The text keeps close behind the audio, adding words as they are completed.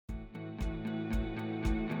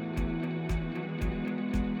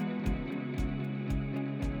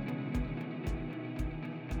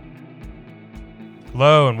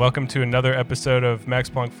Hello, and welcome to another episode of Max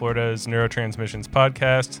Planck Florida's Neurotransmissions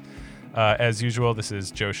podcast. As usual, this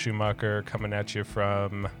is Joe Schumacher coming at you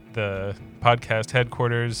from the podcast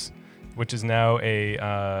headquarters, which is now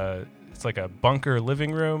it's like a bunker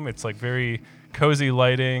living room. It's like very cozy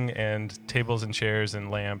lighting and tables and chairs and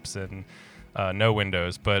lamps and no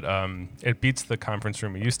windows, but it beats the conference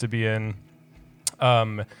room we used to be in.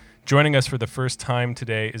 Joining us for the first time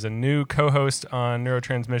today is a new co-host on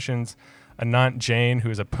Neurotransmissions, Anant Jain, who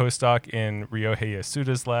is a postdoc in Ryohei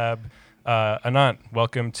Yasuda's lab. Anant,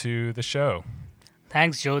 welcome to the show.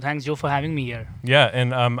 Thanks, Joe. Thanks, Joe, for having me here. Yeah,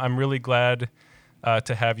 and I'm really glad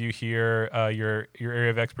to have you here. Your area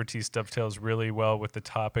of expertise dovetails really well with the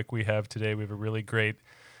topic we have today. We have a really great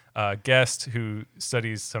guest who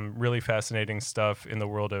studies some really fascinating stuff in the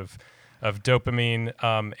world of dopamine,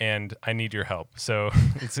 and I need your help. So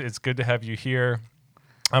it's good to have you here.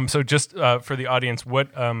 So just for the audience,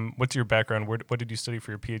 what's your background? What did you study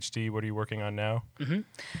for your PhD? What are you working on now? Mm-hmm.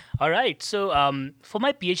 All right. So for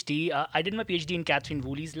my PhD, I did my PhD in Catherine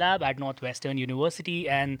Woolley's lab at Northwestern University,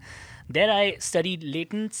 and there I studied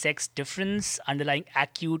latent sex difference underlying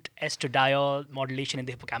acute estradiol modulation in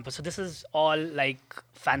the hippocampus. So this is all like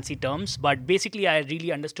fancy terms, but basically I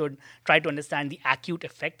really tried to understand the acute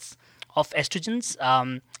effects of estrogens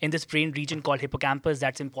in this brain region called hippocampus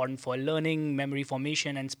that's important for learning, memory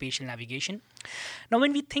formation, and spatial navigation. Now,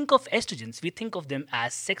 when we think of estrogens, we think of them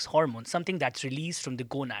as sex hormones, something that's released from the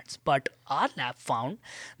gonads. But our lab found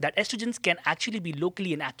that estrogens can actually be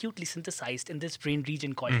locally and acutely synthesized in this brain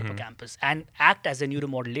region called hippocampus and act as a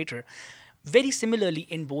neuromodulator very similarly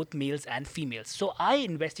in both males and females. So I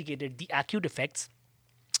investigated the acute effects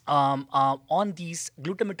on these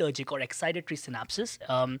glutamatergic or excitatory synapses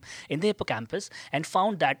in the hippocampus, and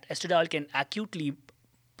found that estradiol can acutely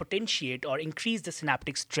potentiate or increase the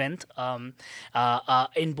synaptic strength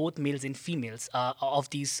in both males and females of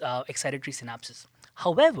these excitatory synapses.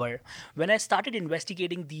 However, when I started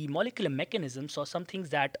investigating the molecular mechanisms or some things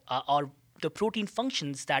that are the protein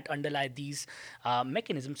functions that underlie these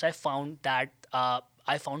mechanisms, I found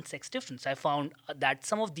sex difference. I found that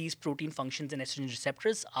some of these protein functions in estrogen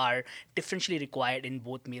receptors are differentially required in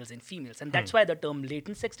both males and females. And that's why the term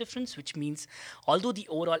latent sex difference, which means although the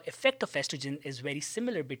overall effect of estrogen is very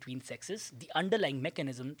similar between sexes, the underlying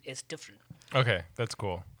mechanism is different. Okay, that's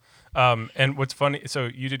cool. And what's funny, so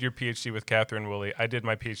you did your PhD with Catherine Woolley. I did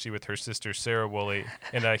my PhD with her sister, Sarah Woolley,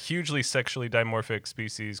 in a hugely sexually dimorphic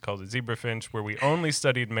species called a zebrafinch, where we only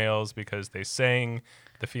studied males because they sang,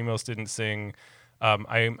 the females didn't sing.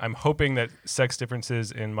 I'm hoping that sex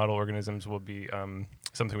differences in model organisms will be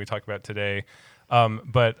something we talk about today.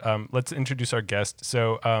 But let's introduce our guest.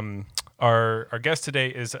 So our guest today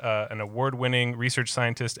is an award-winning research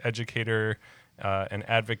scientist, educator, an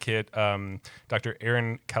advocate. Dr.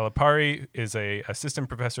 Erin Calipari is an assistant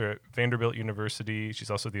professor at Vanderbilt University.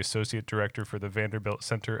 She's also the associate director for the Vanderbilt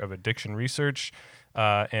Center of Addiction Research,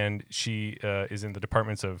 and she is in the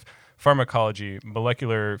departments of pharmacology,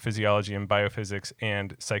 molecular physiology and biophysics,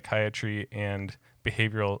 and psychiatry and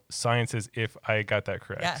behavioral sciences, if I got that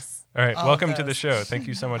correct. Yes. All right. Welcome to the show. Thank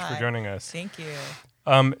you so much for joining us. Thank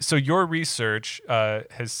you. So your research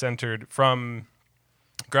has centered from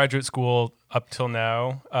graduate school up till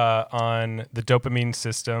now on the dopamine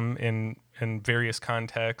system in various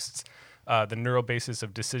contexts, the neural basis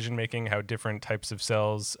of decision making, how different types of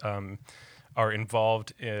cells are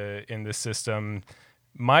involved in this system.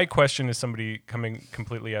 My question is somebody coming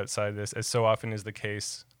completely outside this, as so often is the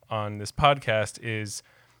case on this podcast, is,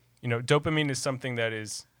 dopamine is something that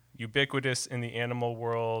is ubiquitous in the animal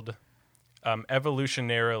world.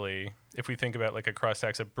 Evolutionarily, if we think about like a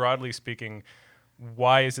cross-taxa, broadly speaking,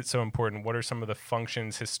 why is it so important? What are some of the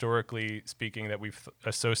functions, historically speaking, that we've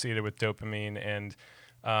associated with dopamine? And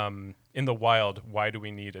in the wild, why do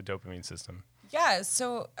we need a dopamine system? Yeah,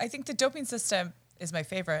 so I think the dopamine system is my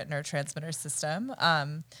favorite neurotransmitter system.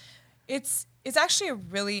 It's actually a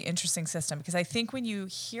really interesting system because I think when you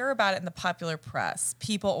hear about it in the popular press,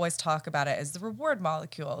 people always talk about it as the reward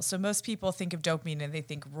molecule. So most people think of dopamine and they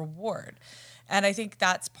think reward. And I think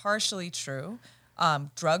that's partially true.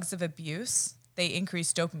 Drugs of abuse, they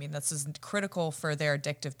increase dopamine. This is critical for their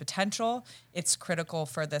addictive potential. It's critical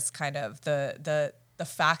for this kind of the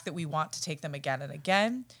fact that we want to take them again and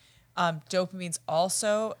again. Dopamine's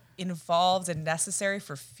also involved and necessary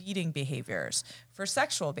for feeding behaviors, for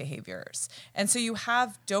sexual behaviors. And so you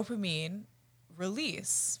have dopamine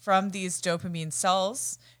release from these dopamine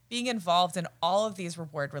cells being involved in all of these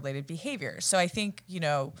reward-related behaviors. So I think,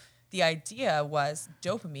 the idea was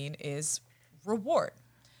dopamine is reward.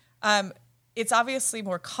 It's obviously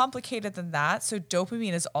more complicated than that. So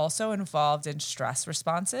dopamine is also involved in stress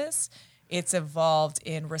responses. It's evolved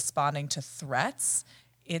in responding to threats.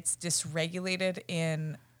 It's dysregulated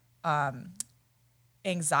in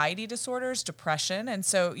anxiety disorders, depression. And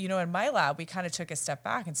so, in my lab, we kind of took a step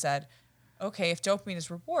back and said, okay, if dopamine is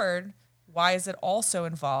reward, why is it also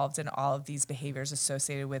involved in all of these behaviors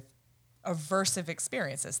associated with aversive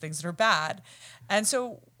experiences, things that are bad? And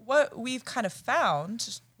so what we have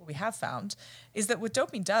found, is that what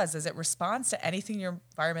dopamine does is it responds to anything in your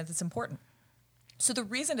environment that's important. So the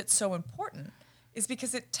reason it's so important is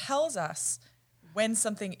because it tells us when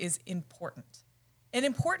something is important. And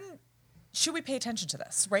important, should we pay attention to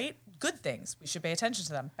this, right? Good things, we should pay attention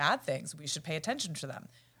to them. Bad things, we should pay attention to them.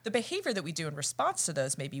 The behavior that we do in response to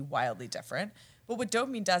those may be wildly different, but what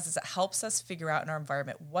dopamine does is it helps us figure out in our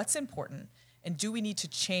environment what's important and do we need to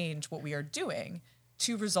change what we are doing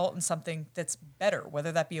to result in something that's better,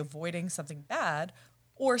 whether that be avoiding something bad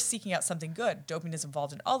or seeking out something good. Dopamine is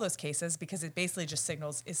involved in all those cases because it basically just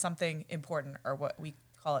signals is something important, or what we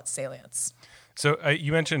call it salience. So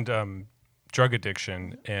you mentioned drug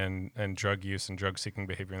addiction and drug use and drug seeking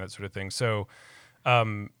behavior and that sort of thing. So,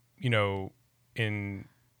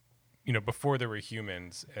 before there were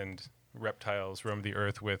humans and reptiles roamed the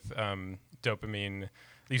earth with dopamine,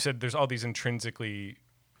 you said there's all these intrinsically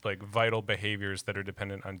vital behaviors that are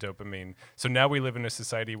dependent on dopamine. So now we live in a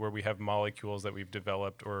society where we have molecules that we've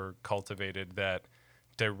developed or cultivated that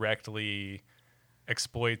directly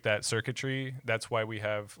exploit that circuitry. That's why we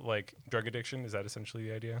have drug addiction. Is that essentially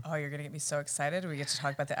the idea? Oh, you're going to get me so excited. We get to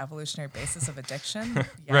talk about the evolutionary basis of addiction.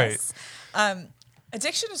 Yes. Right.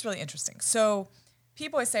 Addiction is really interesting. So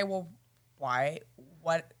people always say, well, why?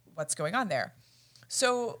 What's going on there?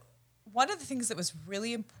 So one of the things that was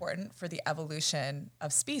really important for the evolution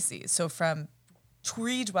of species, so from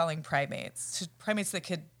tree-dwelling primates to primates that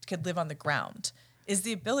could live on the ground, is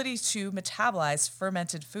the ability to metabolize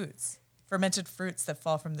fermented fruits that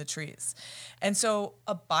fall from the trees. And so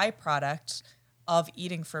a byproduct of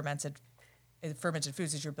eating fermented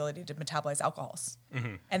foods is your ability to metabolize alcohols.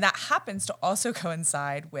 Mm-hmm. And that happens to also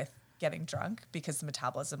coincide with getting drunk because the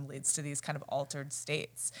metabolism leads to these kind of altered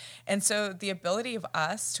states. And so the ability of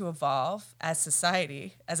us to evolve as a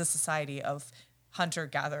society of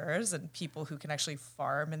hunter-gatherers and people who can actually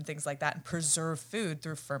farm and things like that and preserve food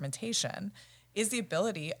through fermentation is the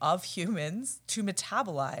ability of humans to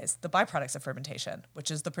metabolize the byproducts of fermentation, which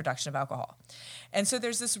is the production of alcohol. And so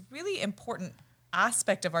there's this really important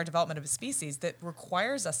aspect of our development of a species that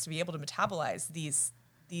requires us to be able to metabolize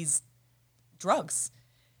these drugs.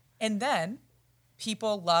 And then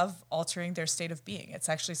people love altering their state of being. It's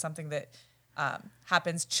actually something that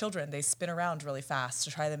happens. Children, they spin around really fast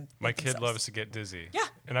to try them. My kid loves to get dizzy. Yeah.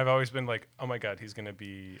 And I've always been like, oh my God, he's going to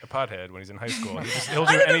be a pothead when he's in high school. He'll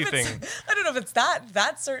do anything. I don't know if it's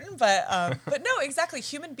that certain, but no, exactly.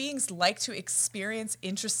 Human beings like to experience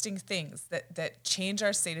interesting things that change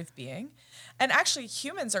our state of being. And actually,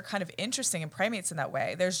 humans are kind of interesting and primates in that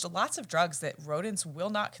way. There's lots of drugs that rodents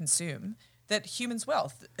will not consume that humans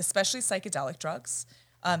will, especially psychedelic drugs,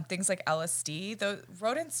 things like LSD. The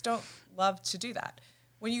rodents don't love to do that.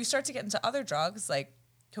 When you start to get into other drugs like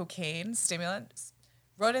cocaine, stimulants,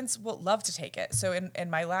 rodents will love to take it. So in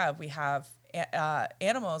my lab, we have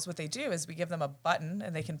animals. What they do is we give them a button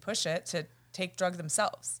and they can push it to take drug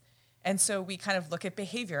themselves. And so we kind of look at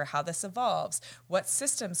behavior, how this evolves, what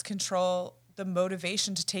systems control the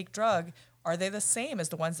motivation to take drug. Are they the same as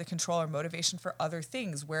the ones that control our motivation for other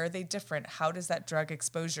things? Where are they different? How does that drug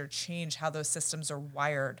exposure change how those systems are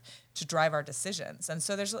wired to drive our decisions? And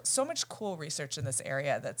so there's so much cool research in this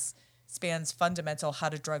area that spans fundamental how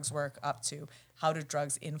do drugs work up to how do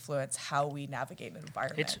drugs influence how we navigate an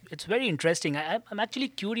environment. It's very interesting. I'm actually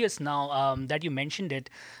curious now that you mentioned it,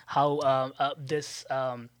 how this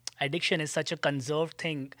addiction is such a conserved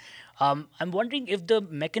thing. I'm wondering if the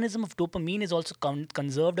mechanism of dopamine is also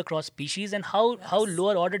conserved across species, and how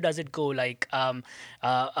lower order does it go, like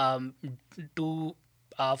to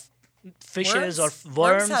fishes or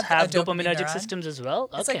worms have dopaminergic systems as well?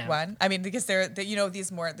 It's like one. I mean, because they're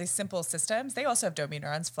these simple systems. They also have dopamine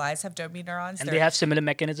neurons. Flies have dopamine neurons. And they have similar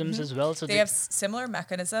mechanisms as well. So they have similar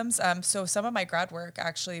mechanisms. So some of my grad work,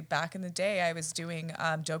 actually, back in the day, I was doing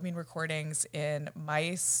dopamine recordings in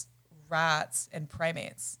mice, rats, and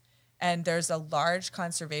primates. And there's a large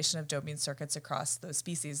conservation of dopamine circuits across those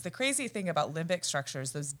species. The crazy thing about limbic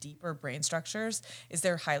structures, those deeper brain structures, is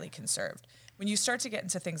they're highly conserved. When you start to get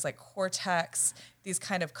into things like cortex, these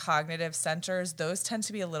kind of cognitive centers, those tend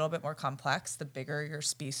to be a little bit more complex the bigger your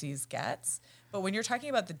species gets. But when you're talking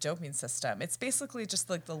about the dopamine system, it's basically just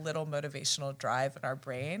like the little motivational drive in our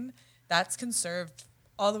brain that's conserved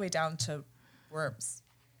all the way down to worms.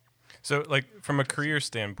 So, like from a career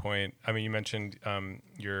standpoint, I mean, you mentioned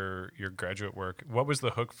your graduate work. What was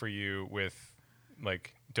the hook for you with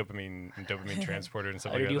like dopamine and dopamine transporter and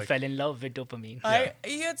stuff How like did that? you Like, fell in love with dopamine?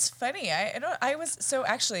 It's funny. I was so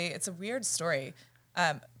actually it's a weird story.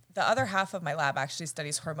 The other half of my lab actually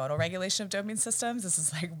studies hormonal regulation of dopamine systems. This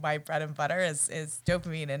is like my bread and butter is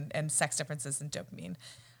dopamine and sex differences in dopamine.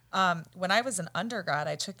 When I was an undergrad,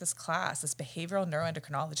 I took this class, this behavioral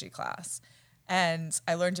neuroendocrinology class, and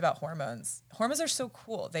I learned about hormones. Hormones are so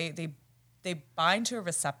cool. They bind to a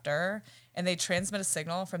receptor and they transmit a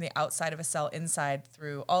signal from the outside of a cell inside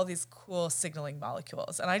through all these cool signaling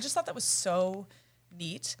molecules. And I just thought that was so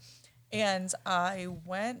neat. And I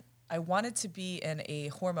wanted to be in a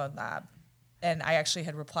hormone lab. And I actually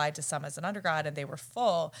had replied to some as an undergrad and they were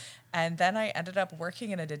full. And then I ended up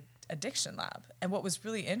working in an addiction lab. And what was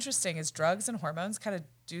really interesting is drugs and hormones kind of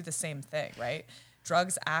do the same thing, right?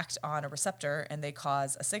 Drugs act on a receptor and they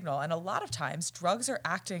cause a signal. And a lot of times drugs are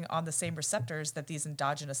acting on the same receptors that these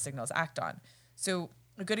endogenous signals act on. So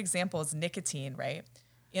a good example is nicotine, right?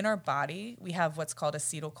 In our body, we have what's called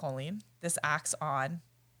acetylcholine. This acts on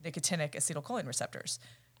nicotinic acetylcholine receptors.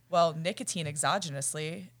 Well, nicotine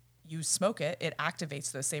exogenously, you smoke it, it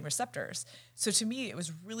activates those same receptors. So to me, it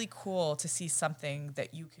was really cool to see something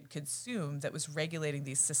that you could consume that was regulating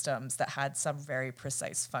these systems that had some very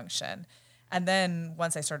precise function. And then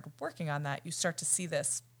once I started working on that, you start to see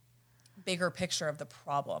this bigger picture of the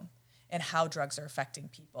problem and how drugs are affecting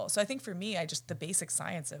people. So I think for me, the basic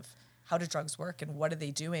science of how do drugs work and what are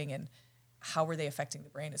they doing and how are they affecting the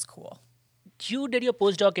brain is cool. You did your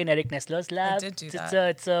postdoc in Eric Nestler's lab. I did do that.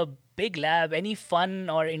 It's a big lab. Any fun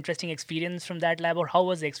or interesting experience from that lab, or how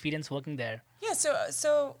was the experience working there? Yeah,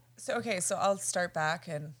 so I'll start back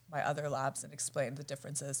in my other labs and explain the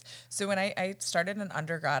differences. So when I started in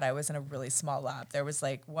undergrad, I was in a really small lab. There was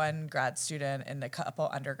like one grad student and a couple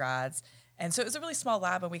undergrads. And so it was a really small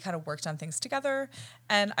lab and we kind of worked on things together.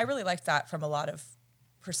 And I really liked that from a lot of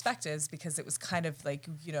perspectives because it was kind of like,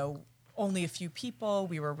 only a few people.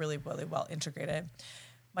 We were really, really well integrated.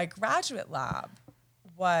 My graduate lab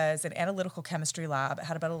was an analytical chemistry lab. It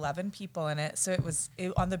had about 11 people in it. So it was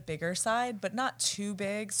on the bigger side, but not too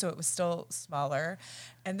big. So it was still smaller.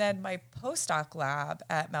 And then my postdoc lab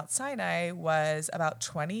at Mount Sinai was about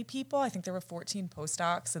 20 people. I think there were 14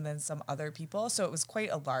 postdocs and then some other people. So it was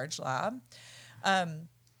quite a large lab.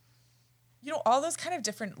 All those kind of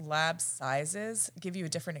different lab sizes give you a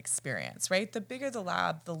different experience, right? The bigger the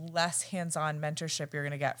lab, the less hands-on mentorship you're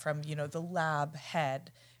going to get from, the lab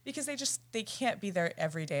head because they can't be there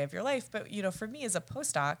every day of your life. But, for me as a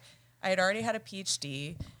postdoc, I had already had a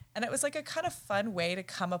PhD and it was like a kind of fun way to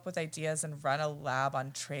come up with ideas and run a lab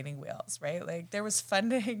on training wheels, right? Like there was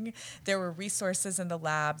funding, there were resources in the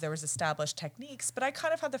lab, there was established techniques, but I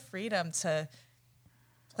kind of had the freedom to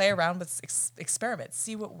play around with experiments,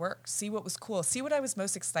 see what worked, see what was cool, see what I was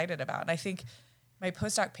most excited about. And I think my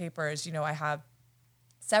postdoc papers, I have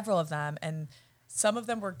several of them, and some of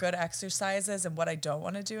them were good exercises and what I don't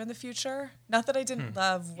want to do in the future. Not that I didn't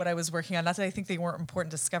love what I was working on, not that I think they weren't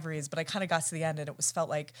important discoveries, but I kind of got to the end and it felt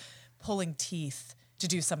like pulling teeth to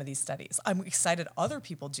do some of these studies. I'm excited other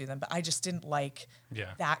people do them, but I just didn't like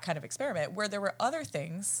that kind of experiment. Where there were other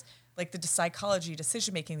things like the psychology,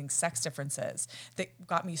 decision-making, sex differences that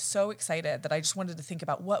got me so excited that I just wanted to think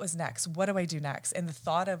about what was next, what do I do next? And the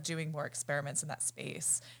thought of doing more experiments in that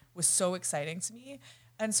space was so exciting to me.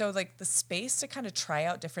 And so like the space to kind of try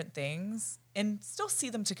out different things and still see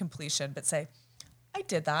them to completion, but say, I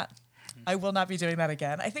did that. I will not be doing that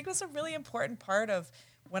again. I think was a really important part of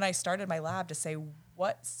when I started my lab to say,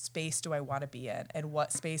 what space do I want to be in and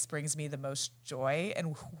what space brings me the most joy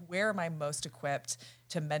and where am I most equipped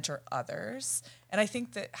to mentor others? And I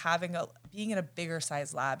think that being in a bigger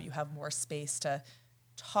size lab, you have more space to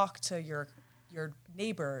talk to your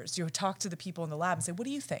neighbors, you talk to the people in the lab and say, what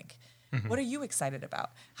do you think? Mm-hmm. What are you excited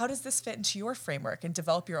about? How does this fit into your framework and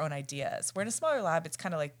develop your own ideas? Where in a smaller lab, it's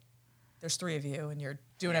kind of like there's three of you and you're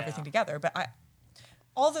doing everything together. But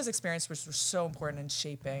all those experiences were so important in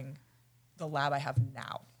shaping the lab I have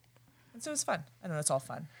now. And so it's fun. I know it's all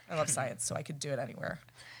fun. I love science, so I could do it anywhere.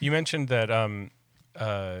 You mentioned that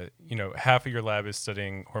half of your lab is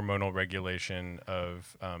studying hormonal regulation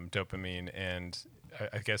of dopamine, and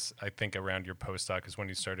I think around your postdoc is when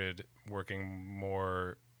you started working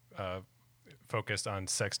more focused on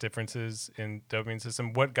sex differences in dopamine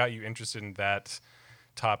system. What got you interested in that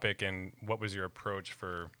topic, and what was your approach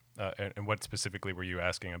for and what specifically were you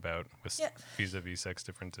asking about with vis-a-vis sex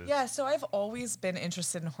differences? Yeah, so I've always been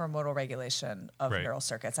interested in hormonal regulation of neural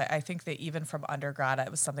circuits. I think that even from undergrad,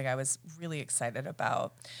 it was something I was really excited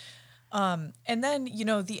about. And then,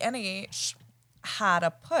 the NIH had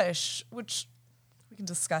a push, which we can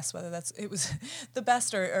discuss whether it was the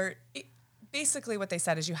best or basically what they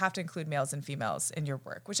said is you have to include males and females in your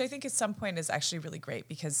work, which I think at some point is actually really great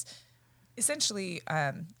because essentially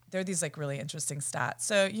there are these like really interesting stats.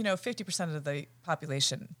 So, 50% of the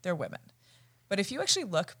population, they're women. But if you actually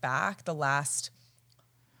look back the last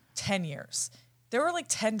 10 years, there were like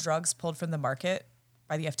 10 drugs pulled from the market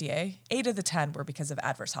by the FDA. 8 of the 10 were because of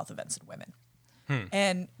adverse health events in women.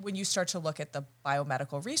 And when you start to look at the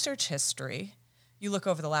biomedical research history, you look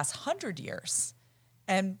over the last 100 years,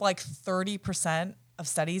 and like 30% of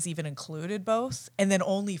studies even included both, and then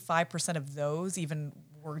only 5% of those even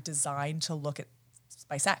were designed to look at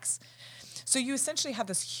by sex. So you essentially have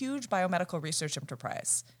this huge biomedical research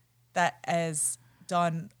enterprise that has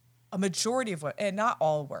done a majority of what, and not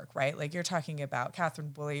all work, right? Like you're talking about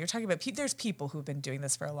Catherine Woolley, you're talking about, there's people who've been doing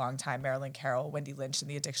this for a long time, Marilyn Carroll, Wendy Lynch in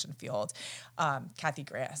the addiction field. Kathy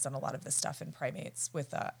Grant has done a lot of this stuff in primates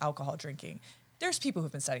with alcohol drinking. There's people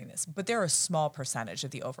who've been studying this, but they're a small percentage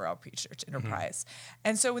of the overall research enterprise.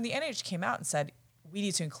 And so when the NIH came out and said, we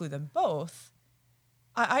need to include them both,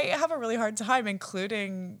 I have a really hard time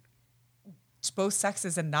including both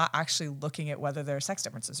sexes and not actually looking at whether there are sex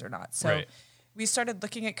differences or not. So we started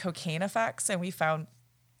looking at cocaine effects, and we found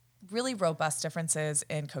really robust differences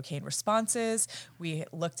in cocaine responses. We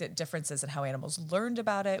looked at differences in how animals learned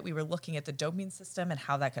about it. We were looking at the dopamine system and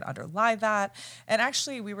how that could underlie that. And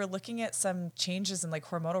actually, we were looking at some changes in like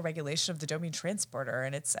hormonal regulation of the dopamine transporter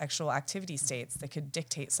and its actual activity states that could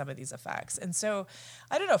dictate some of these effects. And so,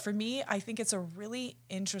 I don't know, for me, I think it's a really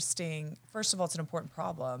interesting, first of all, it's an important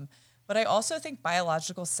problem, but I also think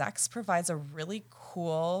biological sex provides a really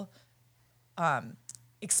cool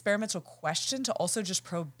experimental question to also just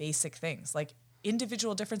probe basic things like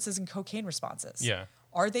individual differences in cocaine responses. Yeah.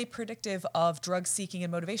 Are they predictive of drug seeking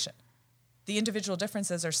and motivation? The individual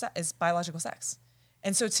differences is biological sex.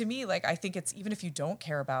 And so to me, like, I think it's, even if you don't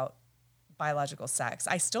care about biological sex,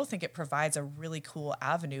 I still think it provides a really cool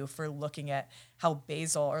avenue for looking at how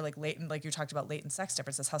basal or like latent, like you talked about latent sex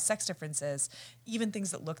differences, how sex differences, even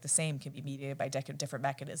things that look the same, can be mediated by different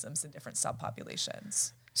mechanisms in different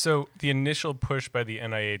subpopulations. So the initial push by the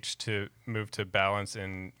NIH to move to balance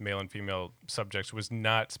in male and female subjects was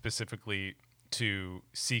not specifically to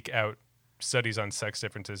seek out studies on sex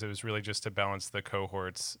differences. It was really just to balance the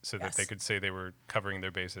cohorts so that they could say they were covering their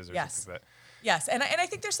bases or something like that. Yes, and I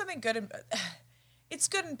think there's something good and it's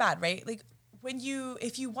good and bad, right? Like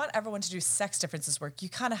if you want everyone to do sex differences work, you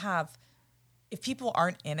kind of have, if people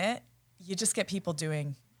aren't in it, you just get people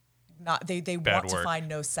doing they want to find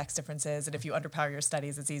no sex differences, and if you underpower your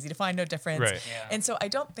studies, it's easy to find no difference. Right. Yeah. And so I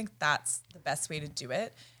don't think that's the best way to do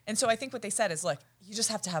it. And so I think what they said is, look, you just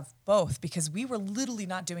have to have both, because we were literally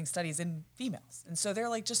not doing studies in females. And so they're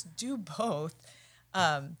like, just do both.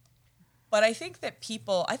 But I think that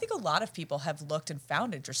a lot of people have looked and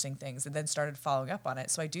found interesting things and then started following up on it.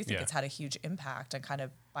 So I do think it's had a huge impact on kind of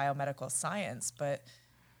biomedical science, but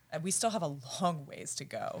we still have a long ways to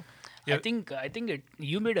go. I think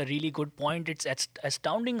you made a really good point. It's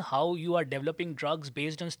astounding how you are developing drugs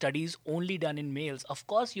based on studies only done in males. Of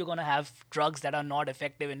course, you're going to have drugs that are not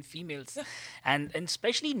effective in females. And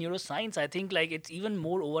especially in neuroscience, I think like it's even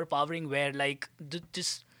more overpowering where like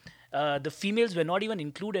the females were not even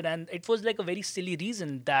included, and it was like a very silly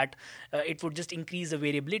reason that it would just increase the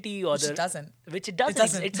variability, or it doesn't. Which it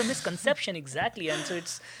doesn't. It's a misconception, exactly, and so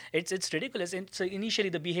it's ridiculous. And so initially,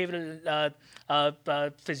 the behavioral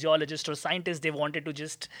physiologists or scientists, they wanted to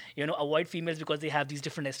just avoid females because they have these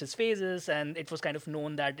different estrous phases, and it was kind of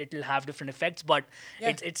known that it will have different effects. But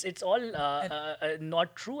it's all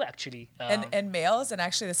not true, actually. And males, and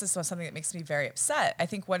actually, this is something that makes me very upset. I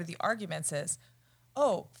think one of the arguments is,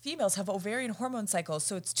 females have ovarian hormone cycles,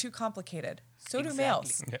 so it's too complicated. So do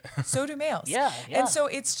males. Yeah. So do males. Yeah. And so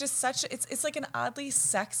it's just it's like an oddly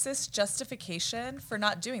sexist justification for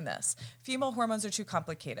not doing this. Female hormones are too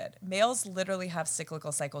complicated. Males literally have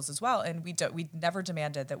cyclical cycles as well, and we never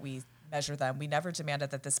demanded that we measure them. We never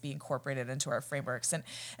demanded that this be incorporated into our frameworks. And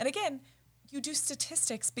again, you do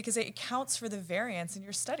statistics because it accounts for the variance in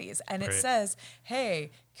your studies. And it says,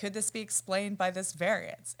 hey, could this be explained by this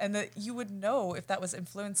variance? And that you would know if that was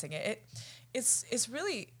influencing it. It's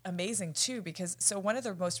really amazing, too, because so one of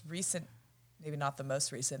the most recent, maybe not the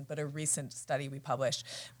most recent, but a recent study we published,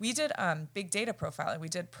 we did big data profiling. We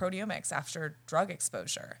did proteomics after drug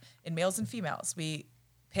exposure in males and females. We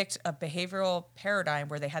picked a behavioral paradigm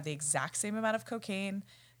where they had the exact same amount of cocaine.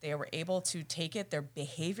 They were able to take it. Their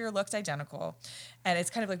behavior looked identical. And it's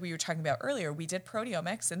kind of like we were talking about earlier. We did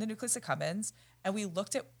proteomics in the nucleus accumbens, and we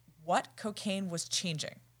looked at what cocaine was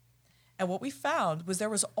changing. And what we found was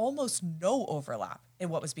there was almost no overlap in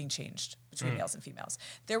what was being changed between males and females.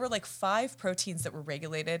 There were like 5 proteins that were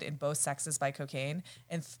regulated in both sexes by cocaine,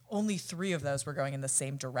 and only 3 of those were going in the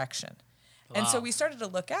same direction. And so we started to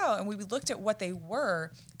look out, and we looked at what they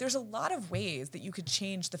were. There's a lot of ways that you could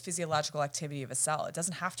change the physiological activity of a cell. It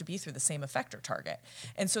doesn't have to be through the same effector target.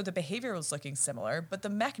 And so the behavior was looking similar, but the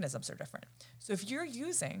mechanisms are different. So if you're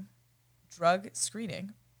using drug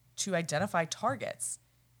screening to identify targets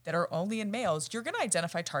that are only in males, you're going to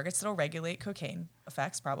identify targets that will regulate cocaine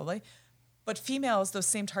effects probably. But females, those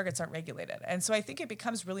same targets aren't regulated. And so I think it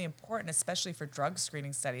becomes really important, especially for drug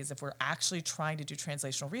screening studies, if we're actually trying to do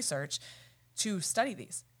translational research, to study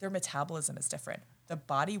these. Their metabolism is different. The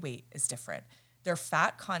body weight is different. Their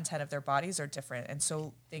fat content of their bodies are different. And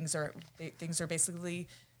so things are basically,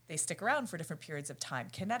 they stick around for different periods of time,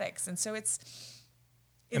 kinetics. And so it's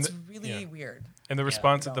really weird. And the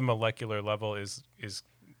response at the molecular level is,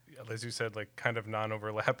 as you said, like kind of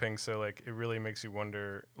non-overlapping. So like it really makes you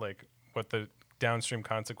wonder like what the downstream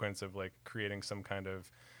consequence of like creating some kind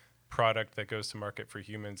of product that goes to market for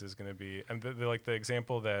humans is going to be. And the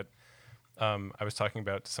example that I was talking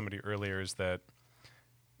about to somebody earlier is that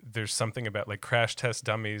there's something about like crash test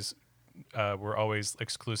dummies were always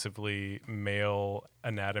exclusively male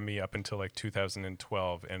anatomy up until like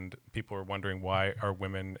 2012, and people were wondering why are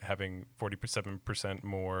women having 47%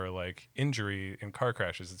 more like injury in car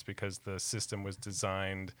crashes. It's because the system was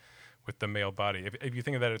designed with the male body. If you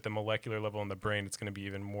think of that at the molecular level in the brain, it's going to be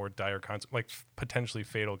even more dire, potentially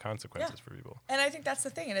fatal consequences for people. And I think that's the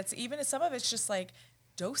thing. And it's even some of it's just like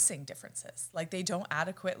dosing differences. Like they don't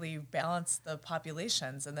adequately balance the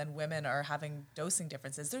populations, and then women are having dosing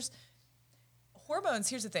differences. There's hormones.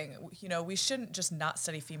 Here's the thing, we shouldn't just not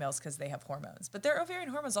study females because they have hormones, but their ovarian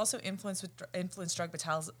hormones also influence drug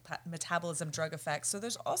metabolism, drug effects. So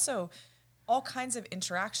there's also all kinds of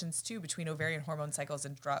interactions too between ovarian hormone cycles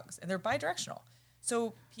and drugs, and they're bidirectional.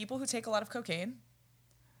 So people who take a lot of cocaine,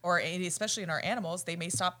 or especially in our animals, they may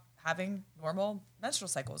stop having normal menstrual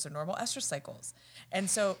cycles or normal estrous cycles. And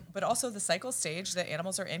so, but also the cycle stage that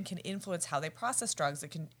animals are in can influence how they process drugs.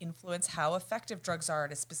 It can influence how effective drugs are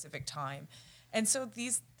at a specific time. And so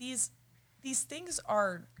these things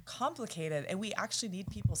are complicated, and we actually need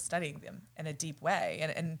people studying them in a deep way.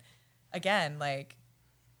 And again, like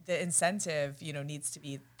the incentive, needs to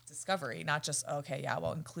be discovery, not just,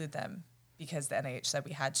 we'll include them because the NIH said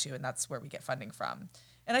we had to, and that's where we get funding from.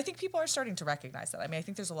 And I think people are starting to recognize that. I mean, I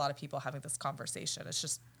think there's a lot of people having this conversation.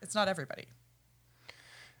 It's not everybody.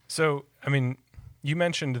 So, I mean, you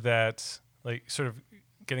mentioned that, like, sort of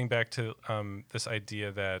getting back to this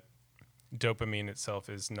idea that dopamine itself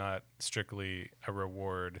is not strictly a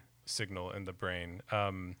reward signal in the brain.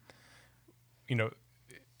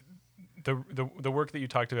 The work that you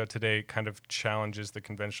talked about today kind of challenges the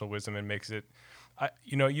conventional wisdom and makes it,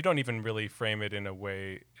 you don't even really frame it in a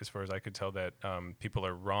way, as far as I could tell, that people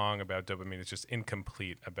are wrong about dopamine. It's just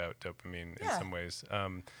incomplete about dopamine in some ways.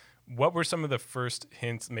 What were some of the first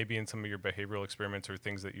hints, maybe in some of your behavioral experiments or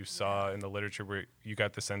things that you saw in the literature where you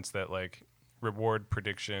got the sense that like reward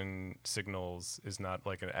prediction signals is not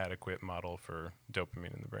like an adequate model for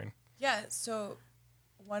dopamine in the brain? Yeah, so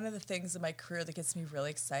one of the things in my career that gets me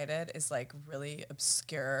really excited is like really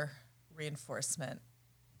obscure reinforcement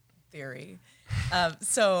theory.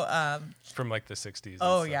 From like the 60s.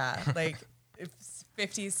 Oh yeah, like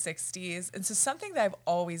 50s, 60s. And so something that I've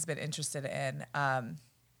always been interested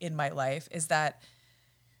in my life is that,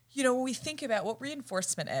 when we think about what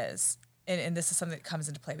reinforcement is, and this is something that comes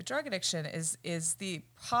into play with drug addiction, is the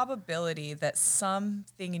probability that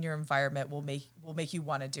something in your environment will make you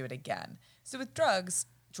want to do it again. So with drugs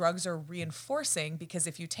are reinforcing because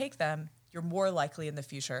if you take them, you're more likely in the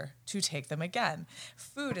future to take them again.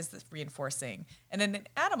 Food is reinforcing. And in an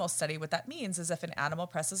animal study, what that means is if an animal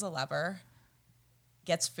presses a lever,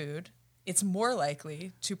 gets food, it's more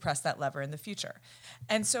likely to press that lever in the future.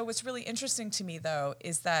 And so what's really interesting to me, though,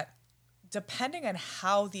 is that depending on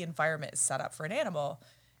how the environment is set up for an animal,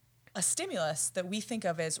 a stimulus that we think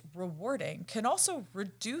of as rewarding can also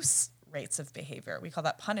reduce rates of behavior. We call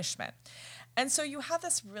that punishment. And so you have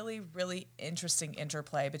this really, really interesting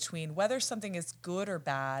interplay between whether something is good or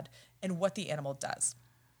bad and what the animal does.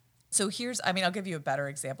 So I'll give you a better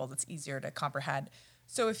example that's easier to comprehend.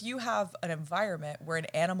 So if you have an environment where an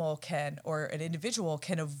animal or an individual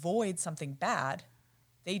can avoid something bad,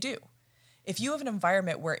 they do. If you have an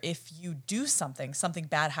environment where if you do something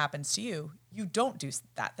bad happens to you, you don't do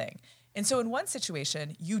that thing. And so in one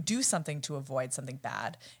situation, you do something to avoid something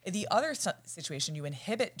bad. In the other situation, you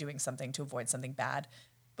inhibit doing something to avoid something bad.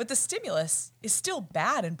 But the stimulus is still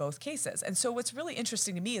bad in both cases. And so what's really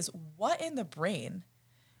interesting to me is what in the brain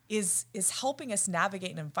is helping us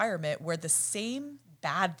navigate an environment where the same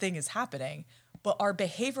bad thing is happening, but our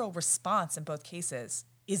behavioral response in both cases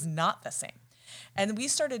is not the same. And we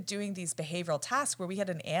started doing these behavioral tasks where we had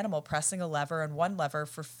an animal pressing a lever, and one lever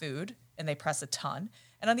for food, and they press a ton.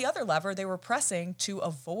 And on the other lever, they were pressing to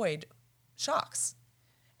avoid shocks,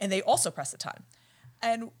 and they also press a ton.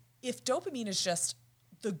 And if dopamine is just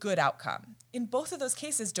the good outcome, in both of those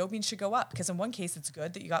cases, dopamine should go up, because in one case, it's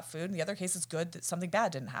good that you got food, and the other case, it's good that something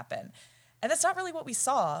bad didn't happen. And that's not really what we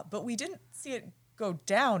saw, but we didn't see it go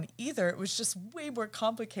down either. It was just way more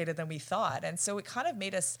complicated than we thought. And so it kind of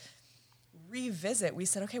made us revisit. We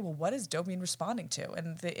said, okay, well, what is dopamine responding to?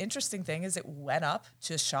 And the interesting thing is it went up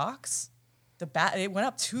to shocks. It went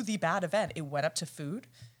up to the bad event. It went up to food.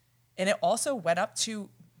 And it also went up to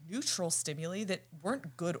neutral stimuli that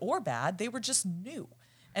weren't good or bad. They were just new.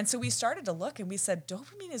 And so we started to look and we said,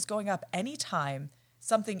 dopamine is going up anytime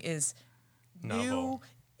something is new,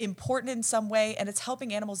 important in some way, and it's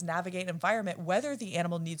helping animals navigate an environment, whether the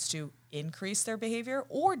animal needs to increase their behavior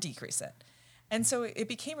or decrease it. And so it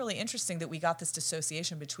became really interesting that we got this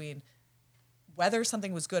dissociation between whether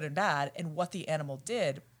something was good and bad and what the animal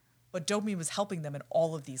did, but dopamine was helping them in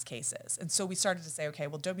all of these cases. And so we started to say, okay,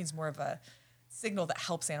 well, dopamine's more of a signal that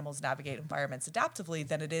helps animals navigate environments adaptively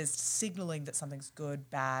than it is signaling that something's good,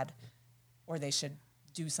 bad, or they should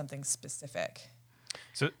do something specific.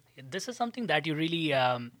 So this is something that you really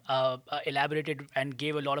elaborated and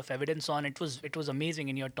gave a lot of evidence on. It was amazing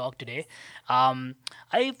in your talk today.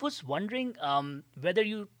 I was wondering whether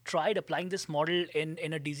you tried applying this model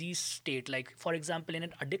in a disease state, like for example in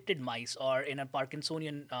an addicted mice or in a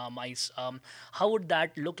Parkinsonian mice. How would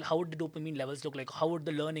that look? How would the dopamine levels look like? How would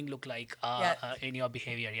the learning look like in your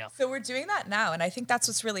behavior? Yeah. So we're doing that now, and I think that's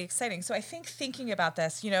what's really exciting. So I think thinking about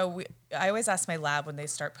this, I always ask my lab when they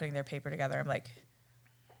start putting their paper together, I'm like,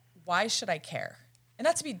 why should I care? And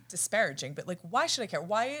not to be disparaging, but like, why should I care?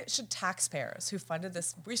 Why should taxpayers who funded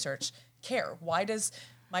this research care? Why does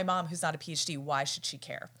my mom, who's not a PhD, why should she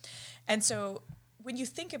care? And so when you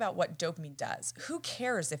think about what dopamine does, who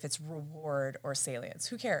cares if it's reward or salience?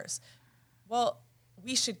 Who cares? Well,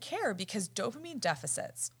 we should care because dopamine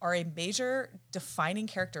deficits are a major defining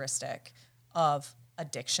characteristic of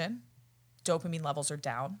addiction. Dopamine levels are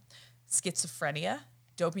down. Schizophrenia,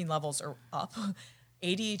 dopamine levels are up.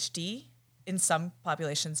 ADHD, in some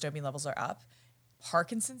populations, dopamine levels are up.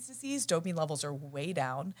 Parkinson's disease, dopamine levels are way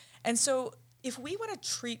down. And so if we want to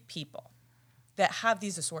treat people that have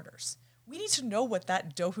these disorders, we need to know what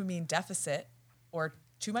that dopamine deficit or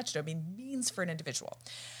too much dopamine means for an individual.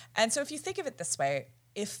 And so if you think of it this way,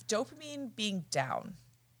 if dopamine being down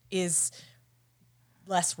is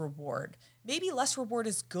less reward, maybe less reward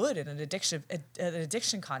is good in an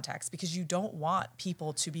addiction context because you don't want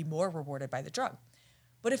people to be more rewarded by the drug.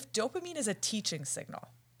 But if dopamine is a teaching signal,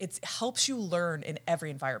 it helps you learn in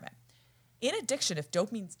every environment. In addiction, if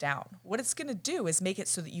dopamine's down, what it's going to do is make it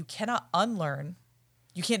so that you cannot unlearn.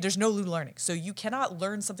 There's no new learning. So you cannot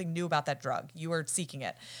learn something new about that drug. You are seeking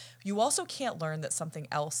it. You also can't learn that something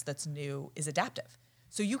else that's new is adaptive.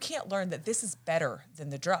 So you can't learn that this is better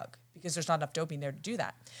than the drug because there's not enough dopamine there to do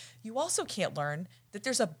that. You also can't learn that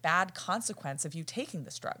there's a bad consequence of you taking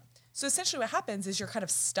this drug. So essentially what happens is you're kind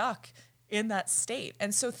of stuck in that state.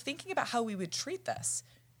 And so thinking about how we would treat this,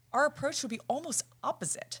 our approach would be almost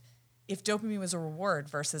opposite if dopamine was a reward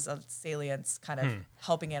versus a salience kind of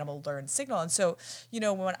helping animal learn signal. And so,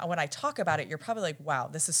 when I talk about it, you're probably like, wow,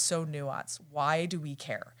 this is so nuanced. Why do we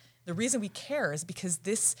care? The reason we care is because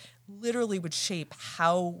this literally would shape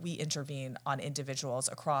how we intervene on individuals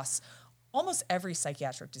across almost every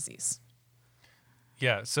psychiatric disease.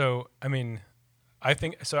 Yeah. So, I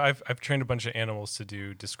think so. I've trained a bunch of animals to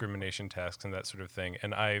do discrimination tasks and that sort of thing,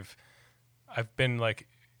 and I've been like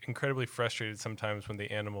incredibly frustrated sometimes when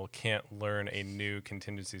the animal can't learn a new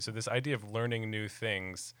contingency. So this idea of learning new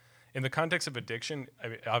things in the context of addiction,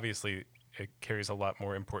 obviously it carries a lot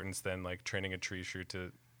more importance than like training a tree shrew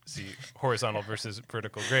to see horizontal versus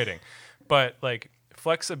vertical grading. But like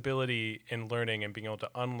flexibility in learning and being able to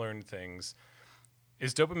unlearn things,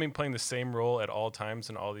 is dopamine playing the same role at all times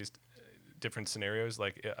in all these different scenarios?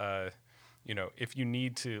 Like, if you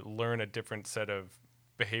need to learn a different set of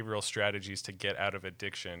behavioral strategies to get out of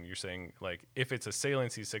addiction, you're saying like, if it's a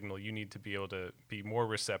saliency signal, you need to be able to be more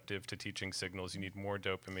receptive to teaching signals. You need more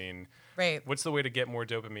dopamine. Right. What's the way to get more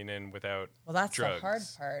dopamine in without that's drugs? The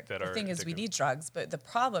hard part. The thing is, addictive? we need drugs, but the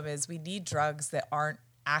problem is we need drugs that aren't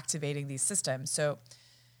activating these systems. So,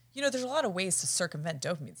 there's a lot of ways to circumvent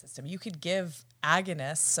dopamine system. You could give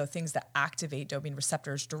agonists, so things that activate dopamine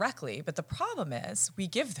receptors directly, but the problem is we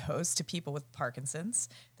give those to people with Parkinson's.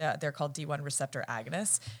 They're called D1 receptor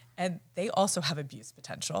agonists, and they also have abuse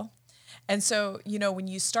potential. And so, when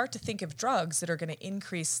you start to think of drugs that are going to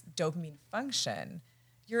increase dopamine function,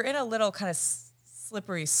 you're in a little kind of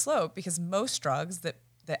slippery slope, because most drugs that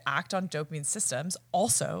act on dopamine systems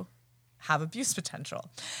also have abuse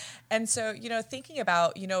potential. And so, thinking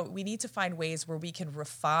about, we need to find ways where we can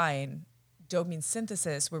refine dopamine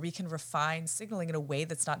synthesis, where we can refine signaling in a way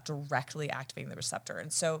that's not directly activating the receptor.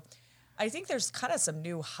 And so I think there's kind of some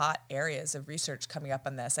new hot areas of research coming up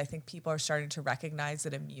on this. I think people are starting to recognize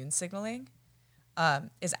that immune signaling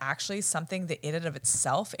is actually something that in and of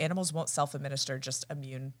itself, animals won't self-administer just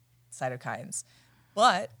immune cytokines,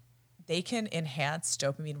 but they can enhance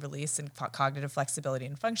dopamine release and cognitive flexibility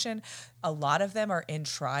and function. A lot of them are in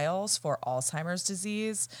trials for Alzheimer's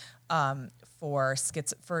disease, for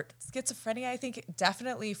schizophrenia, I think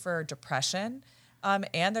definitely for depression,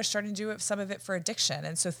 and they're starting to do some of it for addiction.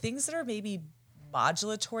 And so things that are maybe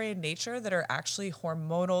modulatory in nature, that are actually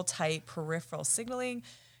hormonal type peripheral signaling.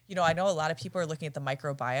 I know a lot of people are looking at the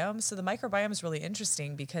microbiome. So the microbiome is really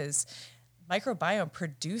interesting because microbiome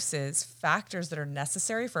produces factors that are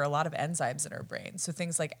necessary for a lot of enzymes in our brain. So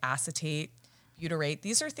things like acetate, butyrate,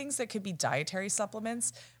 these are things that could be dietary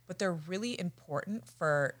supplements, but they're really important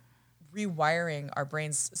for rewiring our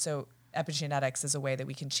brains. So epigenetics is a way that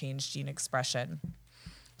we can change gene expression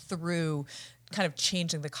through kind of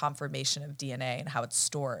changing the conformation of DNA and how it's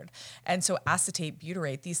stored. And so acetate,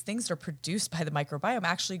 butyrate, these things that are produced by the microbiome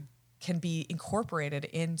actually can be incorporated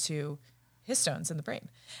into histones in the brain.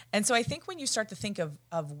 And so I think when you start to think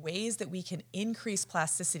of ways that we can increase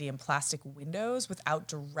plasticity in plastic windows without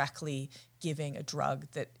directly giving a drug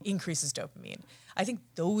that increases dopamine, I think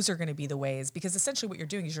those are going to be the ways, because essentially what you're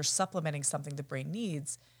doing is you're supplementing something the brain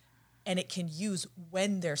needs, and it can use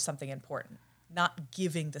when there's something important, not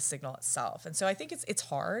giving the signal itself. And so I think it's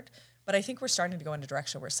hard, but I think we're starting to go in a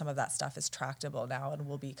direction where some of that stuff is tractable now and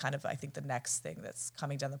will be kind of, I think, the next thing that's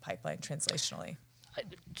coming down the pipeline translationally.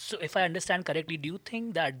 So if I understand correctly, do you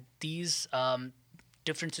think that these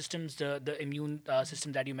different systems, the immune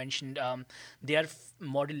system that you mentioned, they are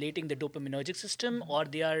modulating the dopaminergic system, or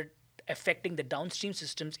they are affecting the downstream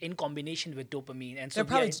systems in combination with dopamine? And so they're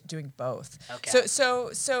probably doing both. Okay.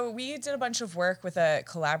 So we did a bunch of work with a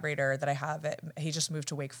collaborator that I have. He just moved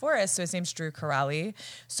to Wake Forest, so his name's Drew Corelli.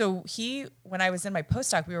 So when I was in my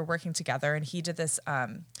postdoc, we were working together, and he did this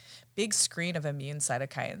big screen of immune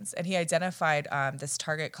cytokines, and he identified this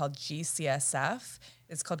target called GCSF.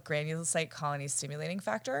 It's called granulocyte colony stimulating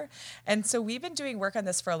factor. And so we've been doing work on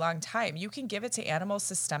this for a long time. You can give it to animals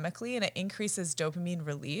systemically, and it increases dopamine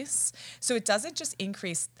release. So it doesn't just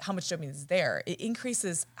increase how much dopamine is there, it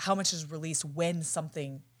increases how much is released when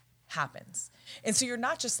something happens. And so you're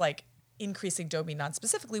not just like increasing dopamine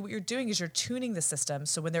non-specifically. What you're doing is you're tuning the system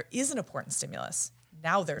so when there is an important stimulus,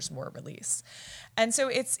 now there's more release. And so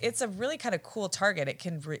it's a really kind of cool target. It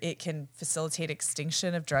can facilitate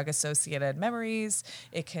extinction of drug-associated memories.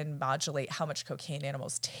 It can modulate how much cocaine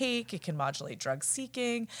animals take. It can modulate drug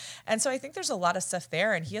seeking. And so I think there's a lot of stuff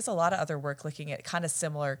there. And he has a lot of other work looking at kind of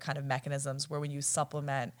similar kind of mechanisms where when you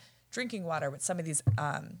supplement drinking water with some of these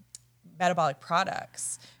metabolic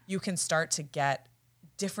products, you can start to get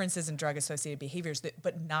differences in drug-associated behaviors,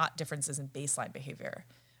 but not differences in baseline behavior.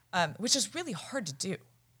 Which is really hard to do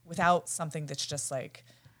without something that's just like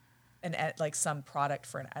some product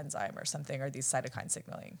for an enzyme or something, or these cytokine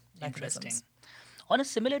signaling mechanisms. Interesting. On a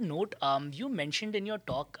similar note, you mentioned in your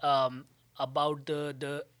talk about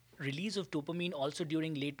the release of dopamine also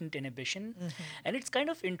during latent inhibition, and it's kind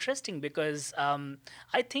of interesting because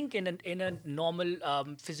I think in a normal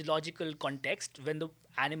physiological context, when the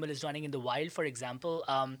animal is running in the wild, for example,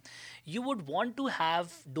 you would want to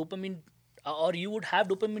have dopamine. Or you would have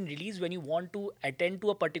dopamine release when you want to attend to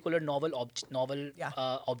a particular novel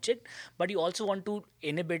object, but you also want to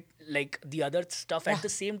inhibit like the other stuff at the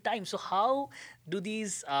same time. So how do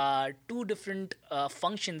these two different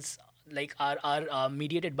functions like are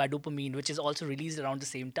mediated by dopamine, which is also released around the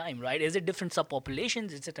same time, right? Is it different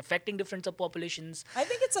subpopulations? Is it affecting different subpopulations? I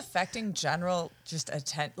think it's affecting general just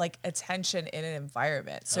attention in an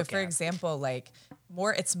environment. So for example,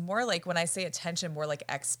 it's more like when I say attention, more like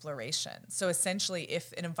exploration. So essentially,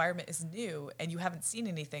 if an environment is new and you haven't seen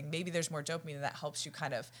anything, maybe there's more dopamine and that helps you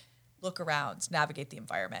kind of look around, navigate the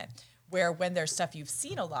environment. Where when there's stuff you've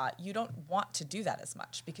seen a lot, you don't want to do that as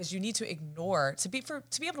much because you need to ignore to be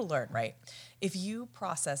able to learn, right? If you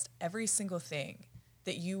processed every single thing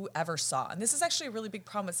that you ever saw, and this is actually a really big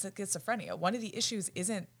problem with schizophrenia. One of the issues is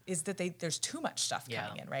that there's too much stuff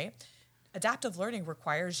coming in, right? Adaptive learning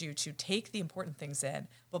requires you to take the important things in,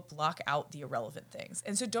 but block out the irrelevant things.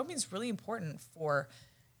 And so dopamine is really important for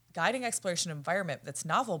guiding exploration environment that's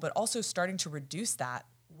novel, but also starting to reduce that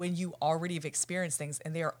when you already have experienced things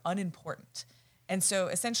and they are unimportant. And so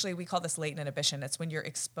essentially we call this latent inhibition. It's when you're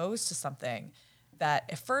exposed to something that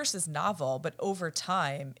at first is novel, but over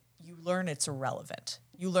time you learn it's irrelevant.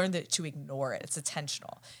 You learn that to ignore it. It's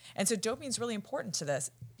attentional. And so dopamine is really important to this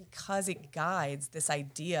because it guides this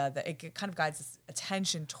idea that it kind of guides this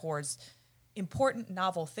attention towards important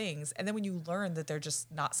novel things. And then when you learn that they're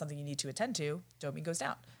just not something you need to attend to, dopamine goes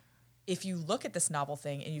down. If you look at this novel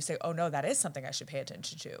thing and you say, oh no, that is something I should pay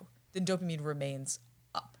attention to, then dopamine remains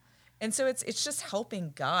up. And so it's just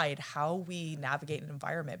helping guide how we navigate an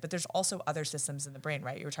environment. But there's also other systems in the brain,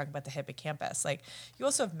 right? You were talking about the hippocampus. Like you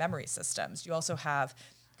also have memory systems. You also have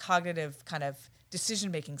cognitive kind of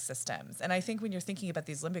decision-making systems. And I think when you're thinking about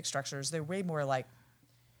these limbic structures, they're way more like,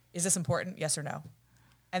 is this important? Yes or no?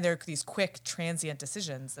 And they're these quick, transient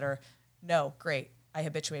decisions that are, no, great. I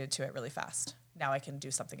habituated to it really fast. Now I can do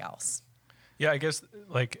something else. Yeah, I guess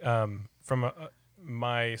like from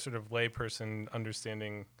my sort of layperson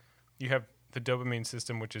understanding, you have the dopamine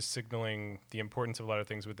system, which is signaling the importance of a lot of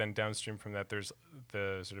things, but then downstream from that, there's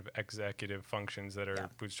the sort of executive functions that are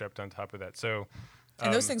bootstrapped on top of that. So,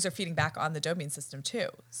 and those things are feeding back on the dopamine system too.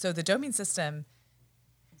 So the dopamine system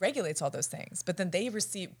regulates all those things, but then they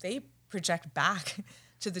project back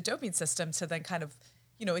to the dopamine system to then kind of,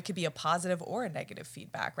 it could be a positive or a negative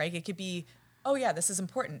feedback, right? It could be, oh yeah, this is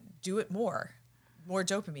important. Do it more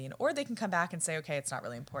dopamine. Or they can come back and say, okay, it's not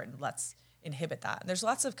really important. Let's inhibit that. And there's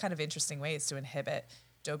lots of kind of interesting ways to inhibit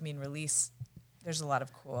dopamine release. There's a lot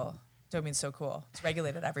of dopamine's so cool. It's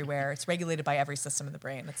regulated everywhere. It's regulated by every system in the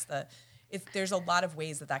brain. There's a lot of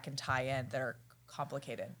ways that can tie in that are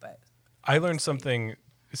complicated, but I learned something.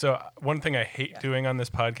 So one thing I hate doing on this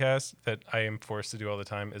podcast that I am forced to do all the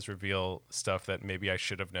time is reveal stuff that maybe I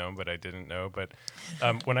should have known, but I didn't know. But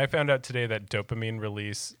when I found out today that dopamine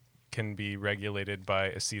release can be regulated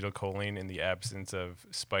by acetylcholine in the absence of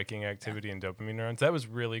spiking activity in dopamine neurons, that was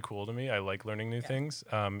really cool to me. I like learning new things,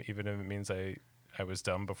 even if it means I was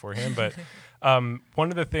dumb beforehand. But one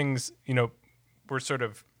of the things,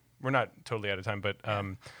 we're not totally out of time, but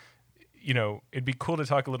it'd be cool to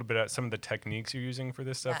talk a little bit about some of the techniques you're using for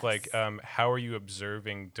this stuff. Yes. Like, how are you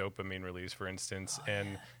observing dopamine release, for instance,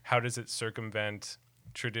 how does it circumvent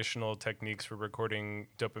traditional techniques for recording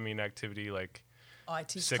dopamine activity, like I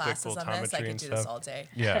teach cyclic classes on this. I could do this all day.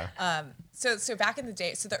 Yeah. So back in the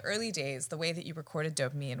day, the early days, the way that you recorded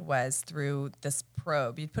dopamine was through this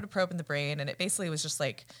probe. You'd put a probe in the brain, and it basically was just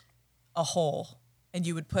like a hole, and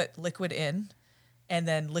you would put liquid in, and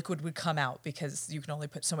then liquid would come out because you can only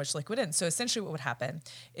put so much liquid in. So essentially what would happen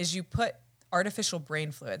is you put artificial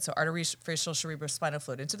brain fluid, so artificial cerebrospinal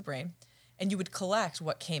fluid into the brain, and you would collect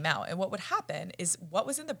what came out. And what would happen is what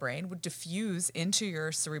was in the brain would diffuse into your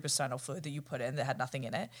cerebrospinal fluid that you put in that had nothing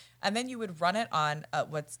in it. And then you would run it on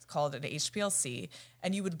what's called an HPLC,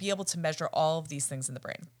 and you would be able to measure all of these things in the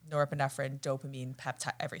brain: norepinephrine, dopamine,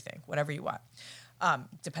 peptide, everything, whatever you want,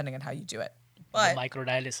 depending on how you do it. But the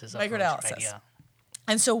microdialysis. Microdialysis. Right, yeah.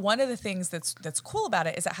 And so one of the things that's cool about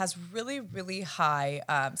it is it has really, really high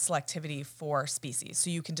selectivity for species. So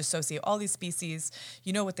you can dissociate all these species.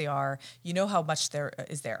 You know what they are. You know how much there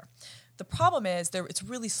is there. The problem is it's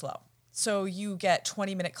really slow. So you get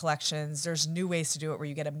 20-minute collections. There's new ways to do it where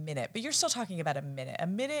you get a minute, but you're still talking about a minute. A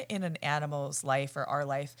minute in an animal's life or our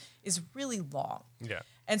life is really long. Yeah.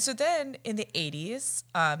 And so then in the 80s,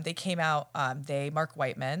 they came out, Mark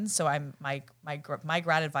Whiteman. So my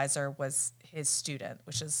grad advisor was his student,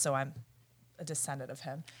 so I'm a descendant of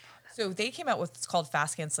him. So they came out with what's called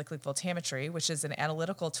fast-scan cyclic voltammetry, which is an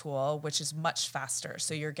analytical tool, which is much faster.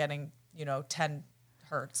 So you're getting, 10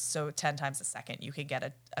 hertz, so 10 times a second, you can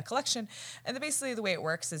get a collection. And basically the way it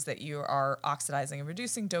works is that you are oxidizing and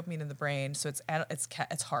reducing dopamine in the brain. So it's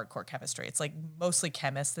hardcore chemistry. It's like mostly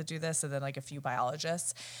chemists that do this, and then like a few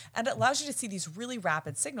biologists. And it allows you to see these really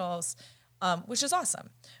rapid signals, which is awesome.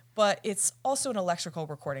 But it's also an electrical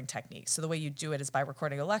recording technique. So the way you do it is by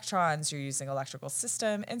recording electrons, you're using electrical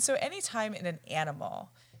system. And so anytime in an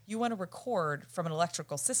animal, you want to record from an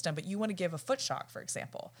electrical system, but you want to give a foot shock, for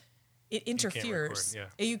example, it interferes.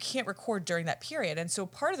 You can't record during that period. And so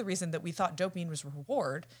part of the reason that we thought dopamine was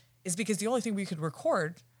reward is because the only thing we could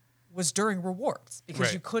record was during rewards,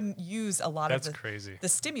 because you couldn't use a lot of the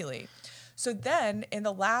stimuli. So then in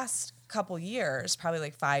the last couple years, probably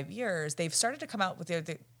like 5 years, they've started to come out with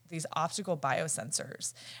these optical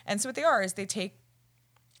biosensors. And so what they are is they take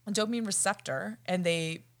a dopamine receptor and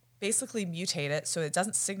they basically mutate it so it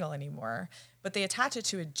doesn't signal anymore, but they attach it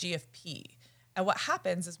to a GFP. And what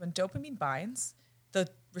happens is when dopamine binds, the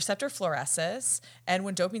receptor fluoresces, and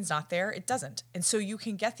when dopamine's not there, it doesn't. And so you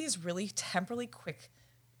can get these really temporally quick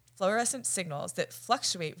fluorescent signals that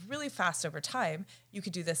fluctuate really fast over time. You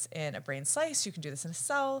could do this in a brain slice, you can do this in a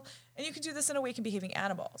cell, and you can do this in awake and behaving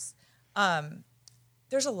animals.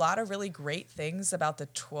 There's a lot of really great things about the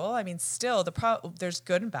tool. I mean, still, there's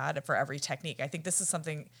good and bad for every technique. I think this is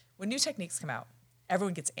something, when new techniques come out,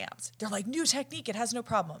 everyone gets amped. They're like, new technique, it has no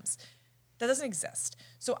problems. That doesn't exist.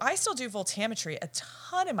 So I still do voltammetry a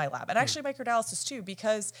ton in my lab, and actually microdialysis too,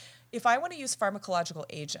 because if I want to use pharmacological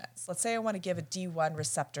agents, let's say I want to give a D1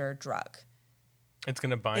 receptor drug, it's going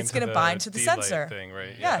to bind to the sensor thing,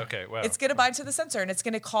 right? Yeah. Okay. Wow. It's going to bind to the sensor, and it's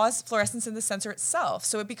going to cause fluorescence in the sensor itself.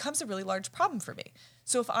 So it becomes a really large problem for me.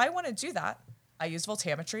 So if I want to do that, I use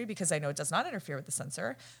voltammetry because I know it does not interfere with the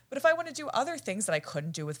sensor. But if I want to do other things that I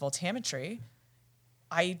couldn't do with voltammetry,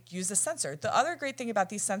 I use a sensor. The other great thing about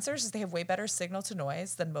these sensors is they have way better signal to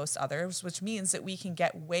noise than most others, which means that we can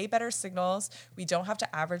get way better signals. We don't have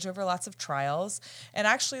to average over lots of trials. And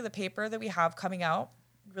actually, the paper that we have coming out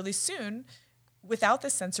really soon, without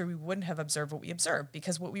this sensor, we wouldn't have observed what we observed,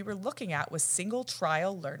 because what we were looking at was single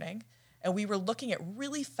trial learning, and we were looking at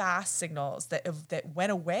really fast signals that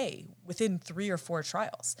went away within 3 or 4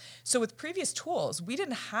 trials. So with previous tools, we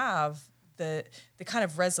didn't have the kind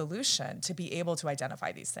of resolution to be able to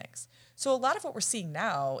identify these things. So a lot of what we're seeing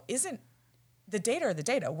now isn't the data or the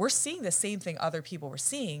data. We're seeing the same thing other people were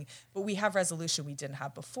seeing, but we have resolution we didn't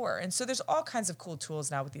have before. And so there's all kinds of cool tools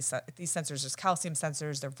now with these sensors. There's calcium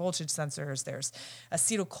sensors, there's voltage sensors, there's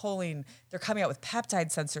acetylcholine. They're coming out with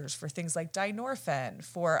peptide sensors for things like dynorphin,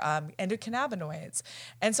 for endocannabinoids.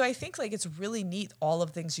 And so I think like it's really neat, all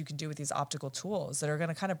of the things you can do with these optical tools that are going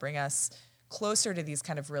to kind of bring us closer to these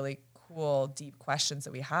kind of really cool, deep questions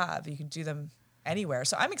that we have. You can do them anywhere.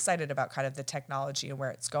 So I'm excited about kind of the technology and where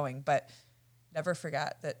it's going, but never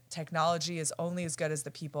forget that technology is only as good as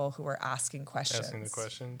the people who are asking questions. Asking the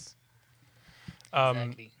questions.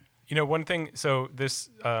 Exactly. You know, one thing, so this,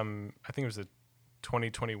 I think it was a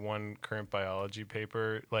 2021 current biology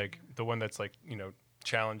paper, like the one that's like, you know,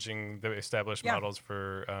 challenging the established models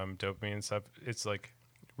for dopamine and stuff. It's like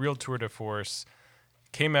real tour de force.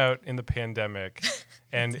 Came out in the pandemic.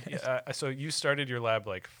 And so you started your lab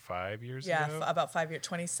like 5 years ago? Yeah, about 5 years,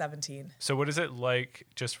 2017. So what is it like,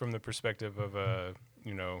 just from the perspective of a,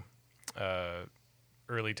 you know,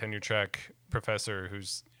 early tenure track professor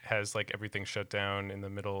who's has like everything shut down in the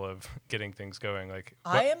middle of getting things going? Like,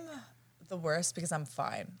 I am the worst because I'm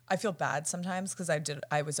fine. I feel bad sometimes because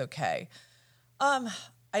I was okay. I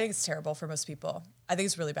think it's terrible for most people. I think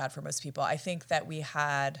it's really bad for most people. I think that we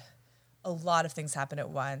had a lot of things happen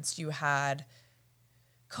at once. You had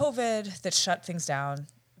COVID that shut things down.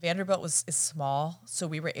 Vanderbilt is small, so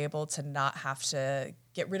we were able to not have to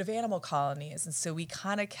get rid of animal colonies. And so we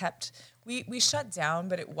kind of we shut down,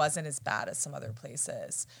 but it wasn't as bad as some other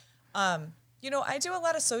places. You know, I do a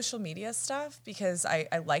lot of social media stuff because I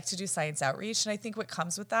like to do science outreach. And I think what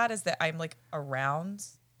comes with that is that I'm like around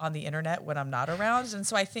on the internet when I'm not around. And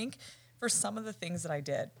so I think for some of the things that I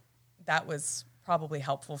did, that was probably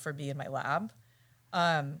helpful for me in my lab.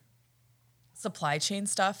 Supply chain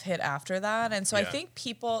stuff hit after that. And so I think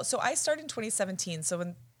so I started in 2017. So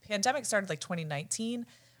when pandemic started like 2019,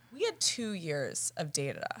 we had 2 years of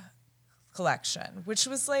data collection, which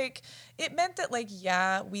was like, it meant that like,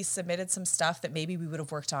 we submitted some stuff that maybe we would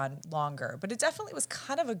have worked on longer, but it definitely was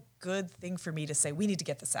kind of a good thing for me to say, we need to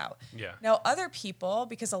get this out. Yeah. Now other people,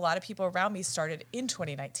 because a lot of people around me started in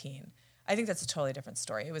 2019, I think that's a totally different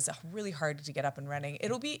story. It was really hard to get up and running.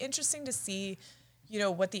 It'll be interesting to see, you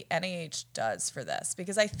know, what the NIH does for this,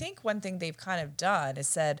 because I think one thing they've kind of done is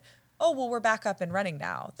said, oh, well, we're back up and running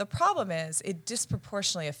now. The problem is it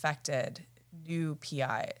disproportionately affected new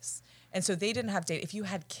PIs. And so they didn't have data. If you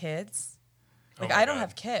had kids, like I don't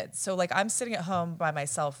have kids. So like I'm sitting at home by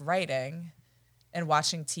myself writing and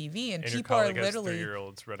watching TV, and people are literally,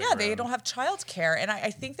 3-year-olds running they around. don't have childcare. And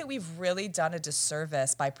I think that we've really done a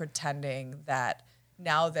disservice by pretending that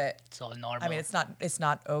now that It's all normal. I mean, it's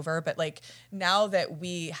not over, but like now that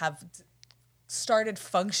we have started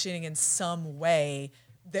functioning in some way,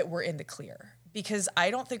 that we're in the clear, because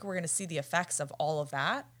I don't think we're going to see the effects of all of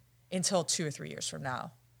that until 2 or 3 years from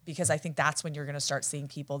now, because I think that's when you're going to start seeing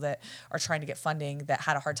people that are trying to get funding that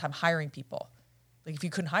had a hard time hiring people. Like if you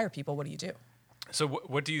couldn't hire people, what do you do? So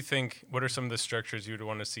what do you think, what are some of the structures you would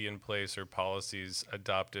want to see in place or policies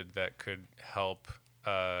adopted that could help,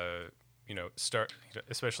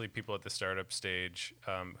 especially people at the startup stage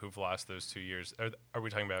who've lost those 2 years? Are we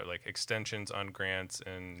talking about like extensions on grants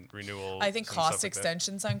and renewals? I think cost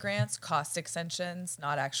extensions on grants, cost extensions,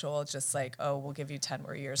 not actual, just like, oh, we'll give you 10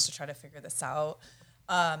 more years to try to figure this out.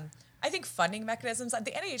 I think funding mechanisms,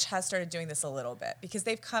 the NIH has started doing this a little bit because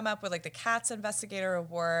they've come up with like the CATS Investigator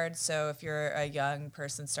Award. So if you're a young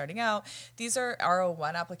person starting out, these are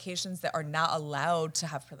R01 applications that are not allowed to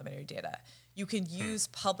have preliminary data. You can use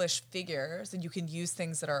published figures and you can use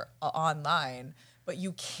things that are online, but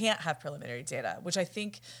you can't have preliminary data, which I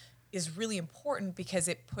think is really important because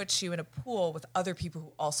it puts you in a pool with other people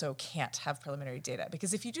who also can't have preliminary data.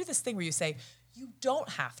 Because if you do this thing where you say, you don't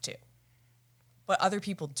have to, but other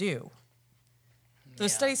people do. The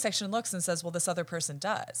study section looks and says, well, this other person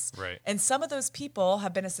does. Right. And some of those people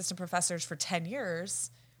have been assistant professors for 10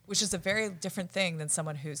 years, which is a very different thing than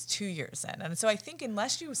someone who's 2 years in. And so I think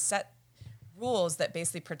unless you set rules that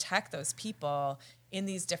basically protect those people in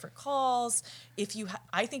these different calls,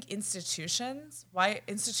 I think why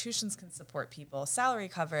institutions can support people, salary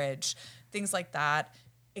coverage, things like that,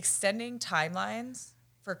 extending timelines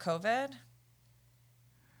for COVID.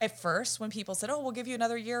 At first, when people said, oh, we'll give you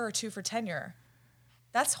another year or two for tenure,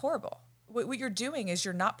 that's horrible. What you're doing is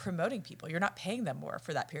you're not promoting people. You're not paying them more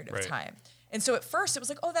for that period of time. And so at first, it was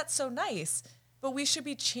like, oh, that's so nice. But we should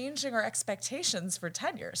be changing our expectations for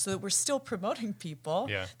tenure so that we're still promoting people.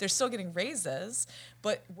 Yeah. They're still getting raises,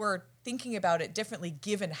 but we're thinking about it differently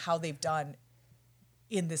given how they've done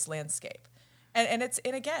in this landscape. And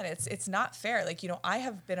again, it's not fair. Like, I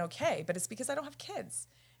have been okay, but it's because I don't have kids.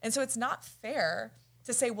 And so it's not fair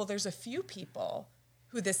to say, well, there's a few people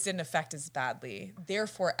who this didn't affect as badly,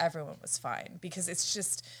 therefore everyone was fine. Because it's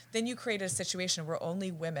just, then you create a situation where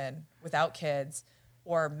only women without kids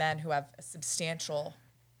or men who have a substantial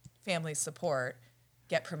family support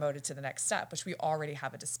get promoted to the next step, which we already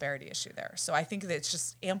have a disparity issue there. So I think that it's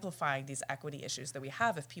just amplifying these equity issues that we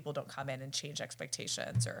have if people don't come in and change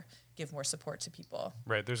expectations or give more support to people.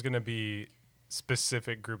 Right. There's going to be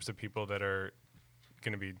specific groups of people that are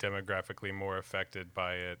going to be demographically more affected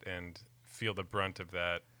by it and feel the brunt of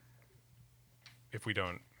that if we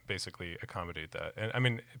don't basically accommodate that. And I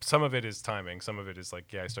mean, some of it is timing. Some of it is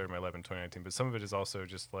like, I started my lab in 2019, but some of it is also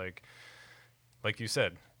just like you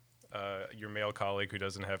said, your male colleague who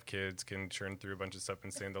doesn't have kids can churn through a bunch of stuff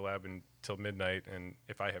and stay in the lab until midnight. And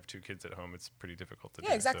if I have 2 kids at home, it's pretty difficult to do.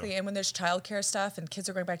 Yeah, exactly. So. And when there's childcare stuff and kids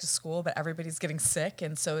are going back to school, but everybody's getting sick.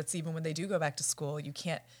 And so it's even when they do go back to school, you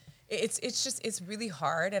can't, it's really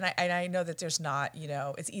hard. And I know that there's not,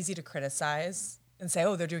 it's easy to criticize and say,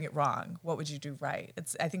 oh, they're doing it wrong. What would you do right?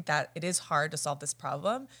 I think that it is hard to solve this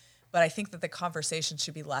problem, but I think that the conversation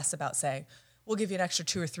should be less about saying, we'll give you an extra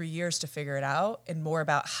 2 or 3 years to figure it out, and more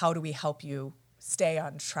about how do we help you stay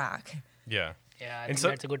on track. Yeah. Yeah, I think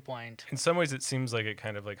that's a good point. In some ways, it seems like it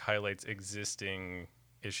kind of like highlights existing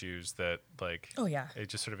issues that it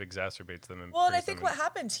just sort of exacerbates them. And I think what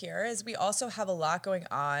happened here is we also have a lot going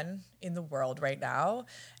on in the world right now.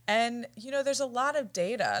 And, there's a lot of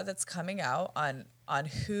data that's coming out on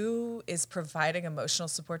who is providing emotional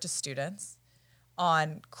support to students,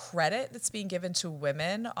 on credit that's being given to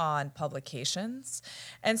women on publications.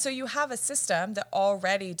 And so you have a system that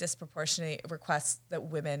already disproportionately requests that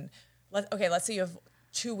women, let's say you have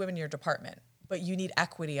 2 women in your department, but you need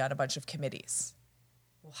equity on a bunch of committees.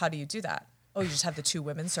 Well, how do you do that? Oh, you just have the 2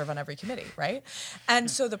 women serve on every committee, right?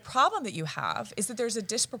 And so the problem that you have is that there's a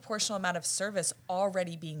disproportional amount of service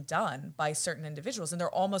already being done by certain individuals, and they're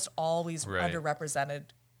almost always underrepresented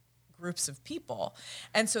groups of people.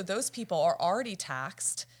 And so those people are already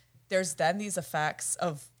taxed. There's then these effects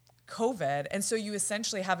of COVID. And so you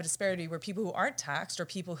essentially have a disparity where people who aren't taxed or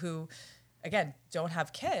people who, again, don't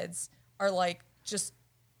have kids are like just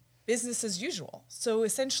business as usual. So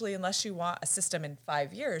essentially, unless you want a system in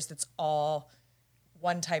 5 years that's all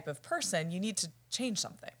one type of person, you need to change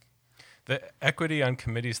something. The equity on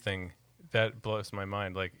committees thing, that blows my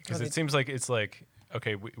mind. Because it seems like it's like,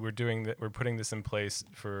 okay, we're doing that, we're putting this in place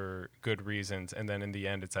for good reasons, and then in the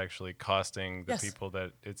end, it's actually costing the people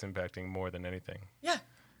that it's impacting more than anything. Yeah,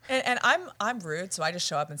 and I'm rude, so I just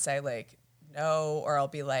show up and say no, or I'll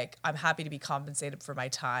be like, I'm happy to be compensated for my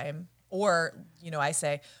time, or I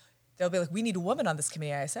say, they'll be like, we need a woman on this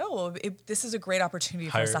committee. I say, this is a great opportunity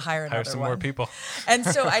for us to hire another one. Hire some more people. And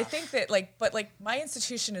so I think that but my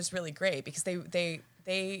institution is really great because they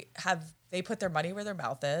put their money where their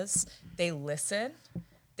mouth is. They listen.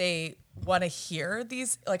 They want to hear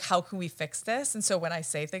these, how can we fix this? And so when I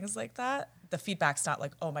say things like that, the feedback's not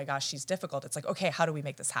like, oh my gosh, she's difficult. It's like, okay, how do we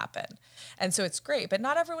make this happen? And so it's great, but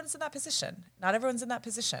not everyone's in that position.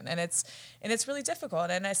 And it's really difficult.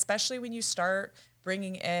 And especially when you start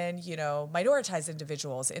bringing in, minoritized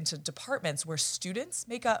individuals into departments where students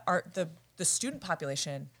make up the student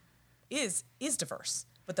population is diverse,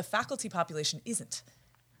 but the faculty population isn't.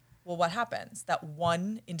 Well, what happens? That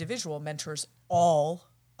one individual mentors all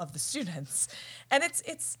of the students, and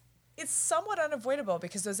it's it's somewhat unavoidable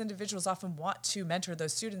because those individuals often want to mentor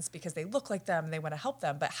those students because they look like them and they want to help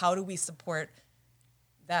them. But how do we support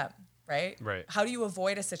them, right? Right. How do you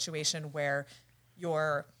avoid a situation where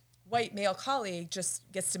your white male colleague just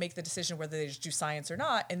gets to make the decision whether they just do science or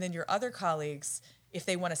not, and then your other colleagues, if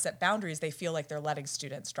they want to set boundaries, they feel like they're letting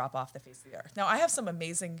students drop off the face of the earth. Now, I have some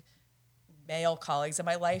amazing male colleagues in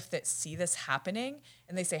my life that see this happening,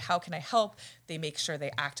 and they say, how can I help? They make sure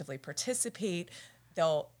they actively participate.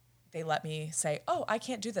 They let me say, oh, I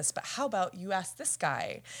can't do this, but how about you ask this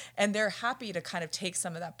guy? And they're happy to kind of take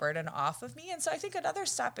some of that burden off of me. And so I think another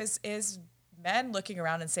step is men looking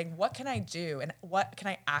around and saying, what can I do? And what can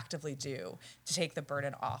I actively do to take the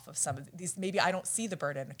burden off of some of these? Maybe I don't see the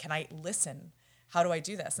burden. Can I listen? How do I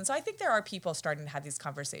do this? And so I think there are people starting to have these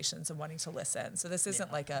conversations and wanting to listen. So this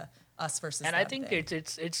isn't like a us versus and them I think thing.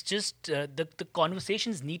 it's just the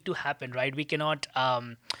conversations need to happen, right? We cannot.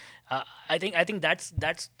 I think that's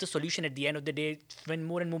the solution at the end of the day. When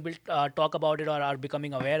more and more people talk about it or are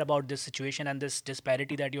becoming aware about this situation and this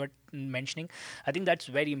disparity that you are mentioning, I think that's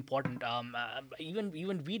very important. Even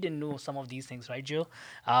we didn't know some of these things, right, Joe?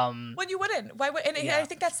 Well, you wouldn't. Why would? And Yeah. I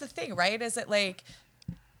think that's the thing, right? Is it like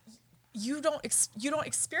you don't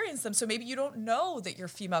experience them, so maybe you don't know that your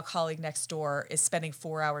female colleague next door is spending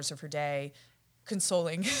 4 hours of her day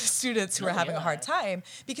consoling students who are having a hard time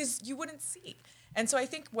because you wouldn't see. And so I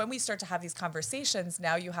think when we start to have these conversations,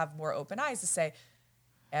 now you have more open eyes to say,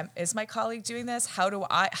 is my colleague doing this? How do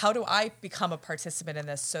I become a participant in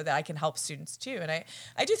this so that I can help students too? And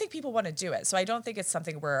I do think people want to do it. So I don't think it's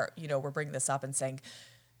something where, we're bringing this up and saying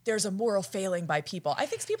there's a moral failing by people. I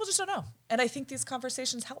think people just don't know. And I think these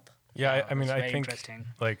conversations help. Yeah, I mean, that's I very think interesting.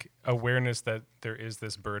 like awareness that there is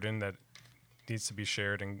this burden that needs to be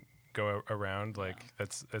shared and go around, like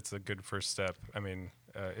that's a good first step. I mean,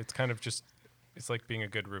 it's kind of just, it's like being a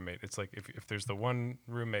good roommate. It's like if there's the one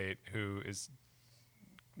roommate who is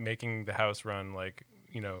making the house run, like,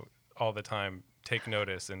 all the time, take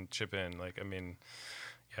notice and chip in. Like, I mean,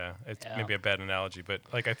 it's maybe a bad analogy, but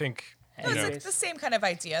like, I think, It's the same kind of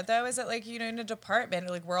idea, though. Is it like, in a department,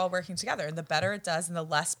 like we're all working together, and the better it does and the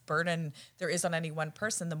less burden there is on any one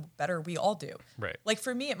person, the better we all do. Right. Like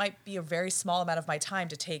for me, it might be a very small amount of my time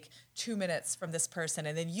to take 2 minutes from this person,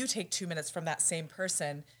 and then you take 2 minutes from that same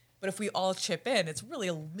person. But if we all chip in, it's really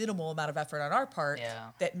a minimal amount of effort on our part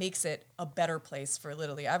that makes it a better place for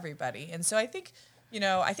literally everybody. And so I think,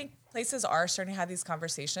 places are starting to have these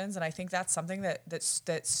conversations, and I think that's something that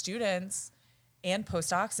students and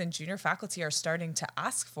postdocs and junior faculty are starting to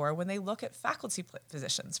ask for when they look at faculty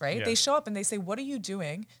positions, right? Yeah. They show up and they say, what are you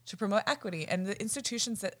doing to promote equity? And the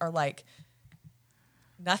institutions that are like,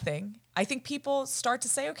 nothing, I think people start to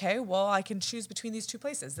say, okay, well, I can choose between these two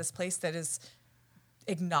places. This place that is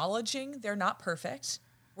acknowledging they're not perfect.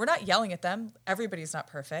 We're not yelling at them. Everybody's not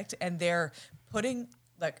perfect. And they're putting,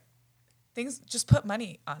 like, things, just put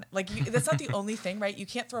money on it. Like, that's not the only thing, right? You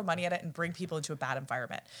can't throw money at it and bring people into a bad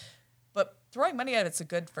environment. But throwing money at it's a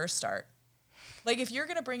good first start. Like if you're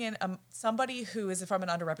going to bring in somebody who is from an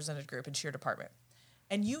underrepresented group into your department,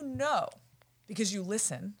 and because you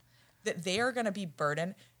listen, that they are going to be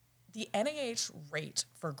burdened. The NIH rate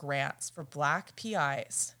for grants for Black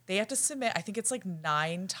PIs, they have to submit, I think it's like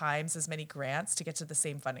 9 times as many grants to get to the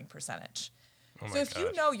same funding percentage. So if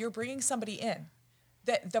you know you're bringing somebody in,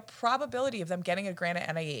 that the probability of them getting a grant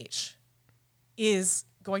at NIH is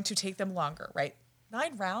going to take them longer, right?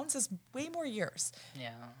 9 rounds is way more years.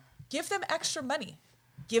 Yeah. Give them extra money.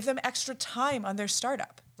 Give them extra time on their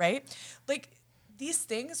startup, right? Like these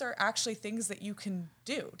things are actually things that you can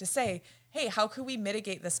do to say, hey, how can we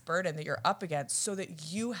mitigate this burden that you're up against so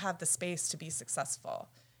that you have the space to be successful,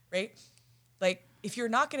 right? Like if you're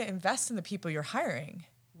not going to invest in the people you're hiring,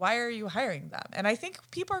 why are you hiring them? And I think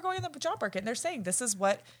people are going in the job market and they're saying, this is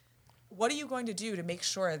what are you going to do to make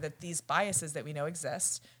sure that these biases that we know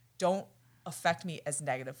exist don't affect me as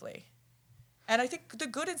negatively? And I think the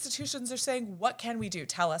good institutions are saying, what can we do?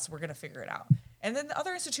 Tell us, we're going to figure it out. And then the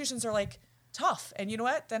other institutions are like, tough. And you know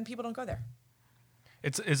what? Then people don't go there.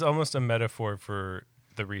 It's almost a metaphor for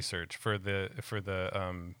the research, for the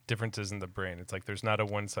differences in the brain. It's like there's not a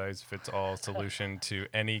one size fits all solution to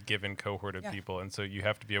any given cohort of people. And so you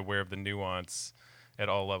have to be aware of the nuance at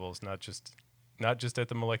all levels, not just at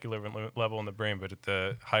the molecular level in the brain, but at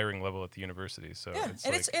the hiring level at the university. So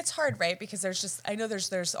it's hard, right? Because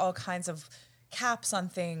there's all kinds of caps on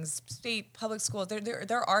things, state, public school.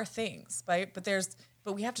 There are things, right?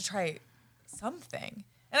 But we have to try something.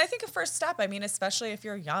 And I think a first step, I mean, especially if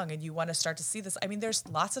you're young and you want to start to see this, I mean, there's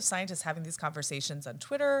lots of scientists having these conversations on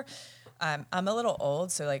Twitter. I'm a little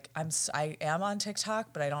old, so like I am on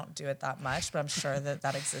TikTok, but I don't do it that much. But I'm sure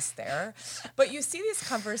that exists there. But you see these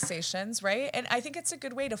conversations, right? And I think it's a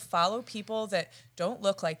good way to follow people that don't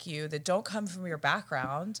look like you, that don't come from your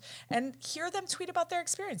background, and hear them tweet about their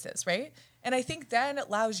experiences, right? And I think then it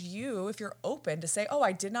allows you, if you're open, to say, "Oh,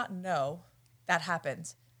 I did not know that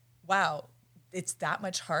happened. Wow, it's that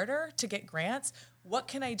much harder to get grants. What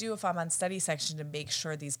can I do if I'm on study section to make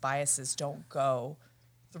sure these biases don't go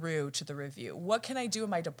through to the review? What can I do in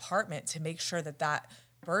my department to make sure that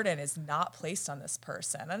burden is not placed on this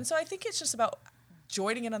person?" And so I think it's just about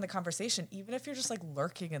joining in on the conversation, even if you're just like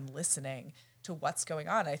lurking and listening to what's going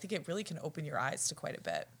on. I think it really can open your eyes to quite a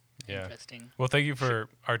bit. Yeah. Interesting. Well, thank you for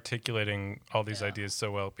articulating all these ideas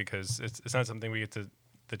so well, because it's not something we get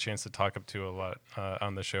the chance to talk up to a lot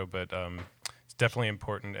on the show, but it's definitely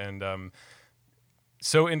important. And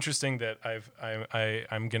so interesting that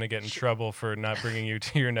I'm gonna get in trouble for not bringing you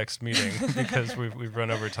to your next meeting because we've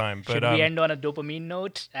run over time. But should we end on a dopamine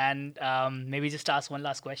note and maybe just ask one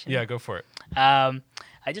last question? Yeah, go for it. I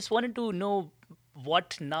just wanted to know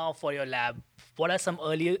what now for your lab. What are some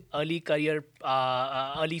early career,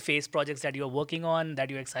 early phase projects that you're working on that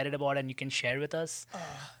you're excited about and you can share with us?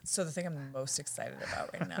 So the thing I'm most excited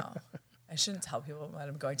about right now, I shouldn't tell people what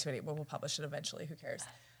I'm going to anymore. We'll publish it eventually. Who cares?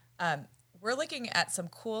 We're looking at some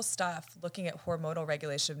cool stuff, looking at hormonal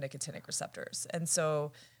regulation of nicotinic receptors. And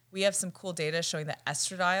so we have some cool data showing that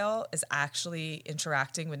estradiol is actually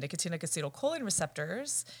interacting with nicotinic acetylcholine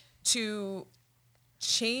receptors to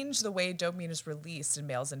change the way dopamine is released in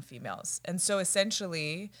males and females. And so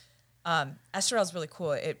essentially, estradiol is really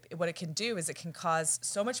cool. What it can do is it can cause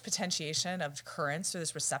so much potentiation of currents through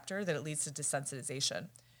this receptor that it leads to desensitization.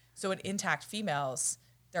 So in intact females,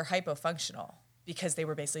 they're hypofunctional because they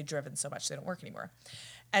were basically driven so much they don't work anymore.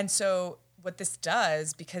 And so what this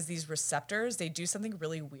does, because these receptors, they do something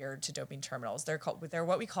really weird to dopamine terminals. They're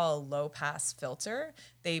what we call a low pass filter.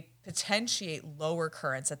 They potentiate lower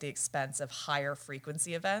currents at the expense of higher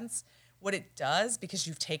frequency events. What it does, because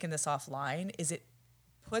you've taken this offline, is it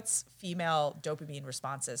puts female dopamine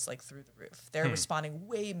responses like through the roof. They're responding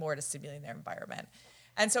way more to stimulating their environment.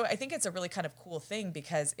 And so I think it's a really kind of cool thing,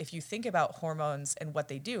 because if you think about hormones and what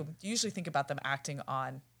they do, you usually think about them acting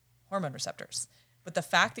on hormone receptors. But the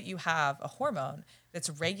fact that you have a hormone that's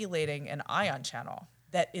regulating an ion channel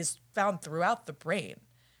that is found throughout the brain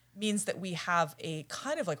means that we have a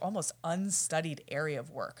kind of like almost unstudied area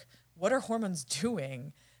of work. What are hormones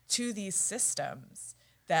doing to these systems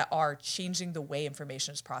that are changing the way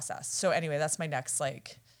information is processed? So anyway, that's my next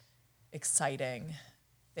like exciting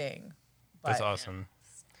thing. That's awesome.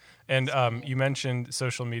 And you mentioned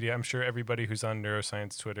social media. I'm sure everybody who's on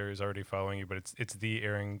neuroscience Twitter is already following you, but it's the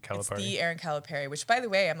Aaron Calipari. It's the Aaron Calipari, which, by the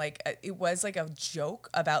way, I'm like, it was like a joke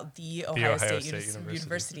about the Ohio State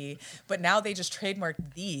University, but now they just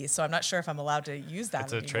trademarked the, so I'm not sure if I'm allowed to use that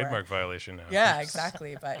It's anymore. a trademark violation now. Yeah,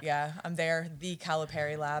 exactly. But yeah, I'm there. The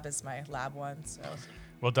Calipari lab is my lab one. So.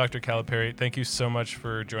 Well, Dr. Calipari, thank you so much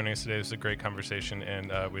for joining us today. This was a great conversation,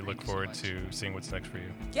 and we look forward to seeing what's next for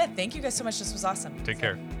you. Yeah, thank you guys so much. This was awesome. Take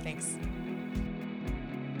care. Thanks.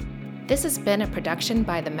 This has been a production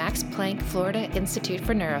by the Max Planck Florida Institute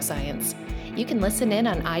for Neuroscience. You can listen in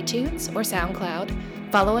on iTunes or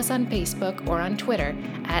SoundCloud, follow us on Facebook or on Twitter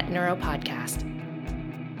 @NeuroPodcast.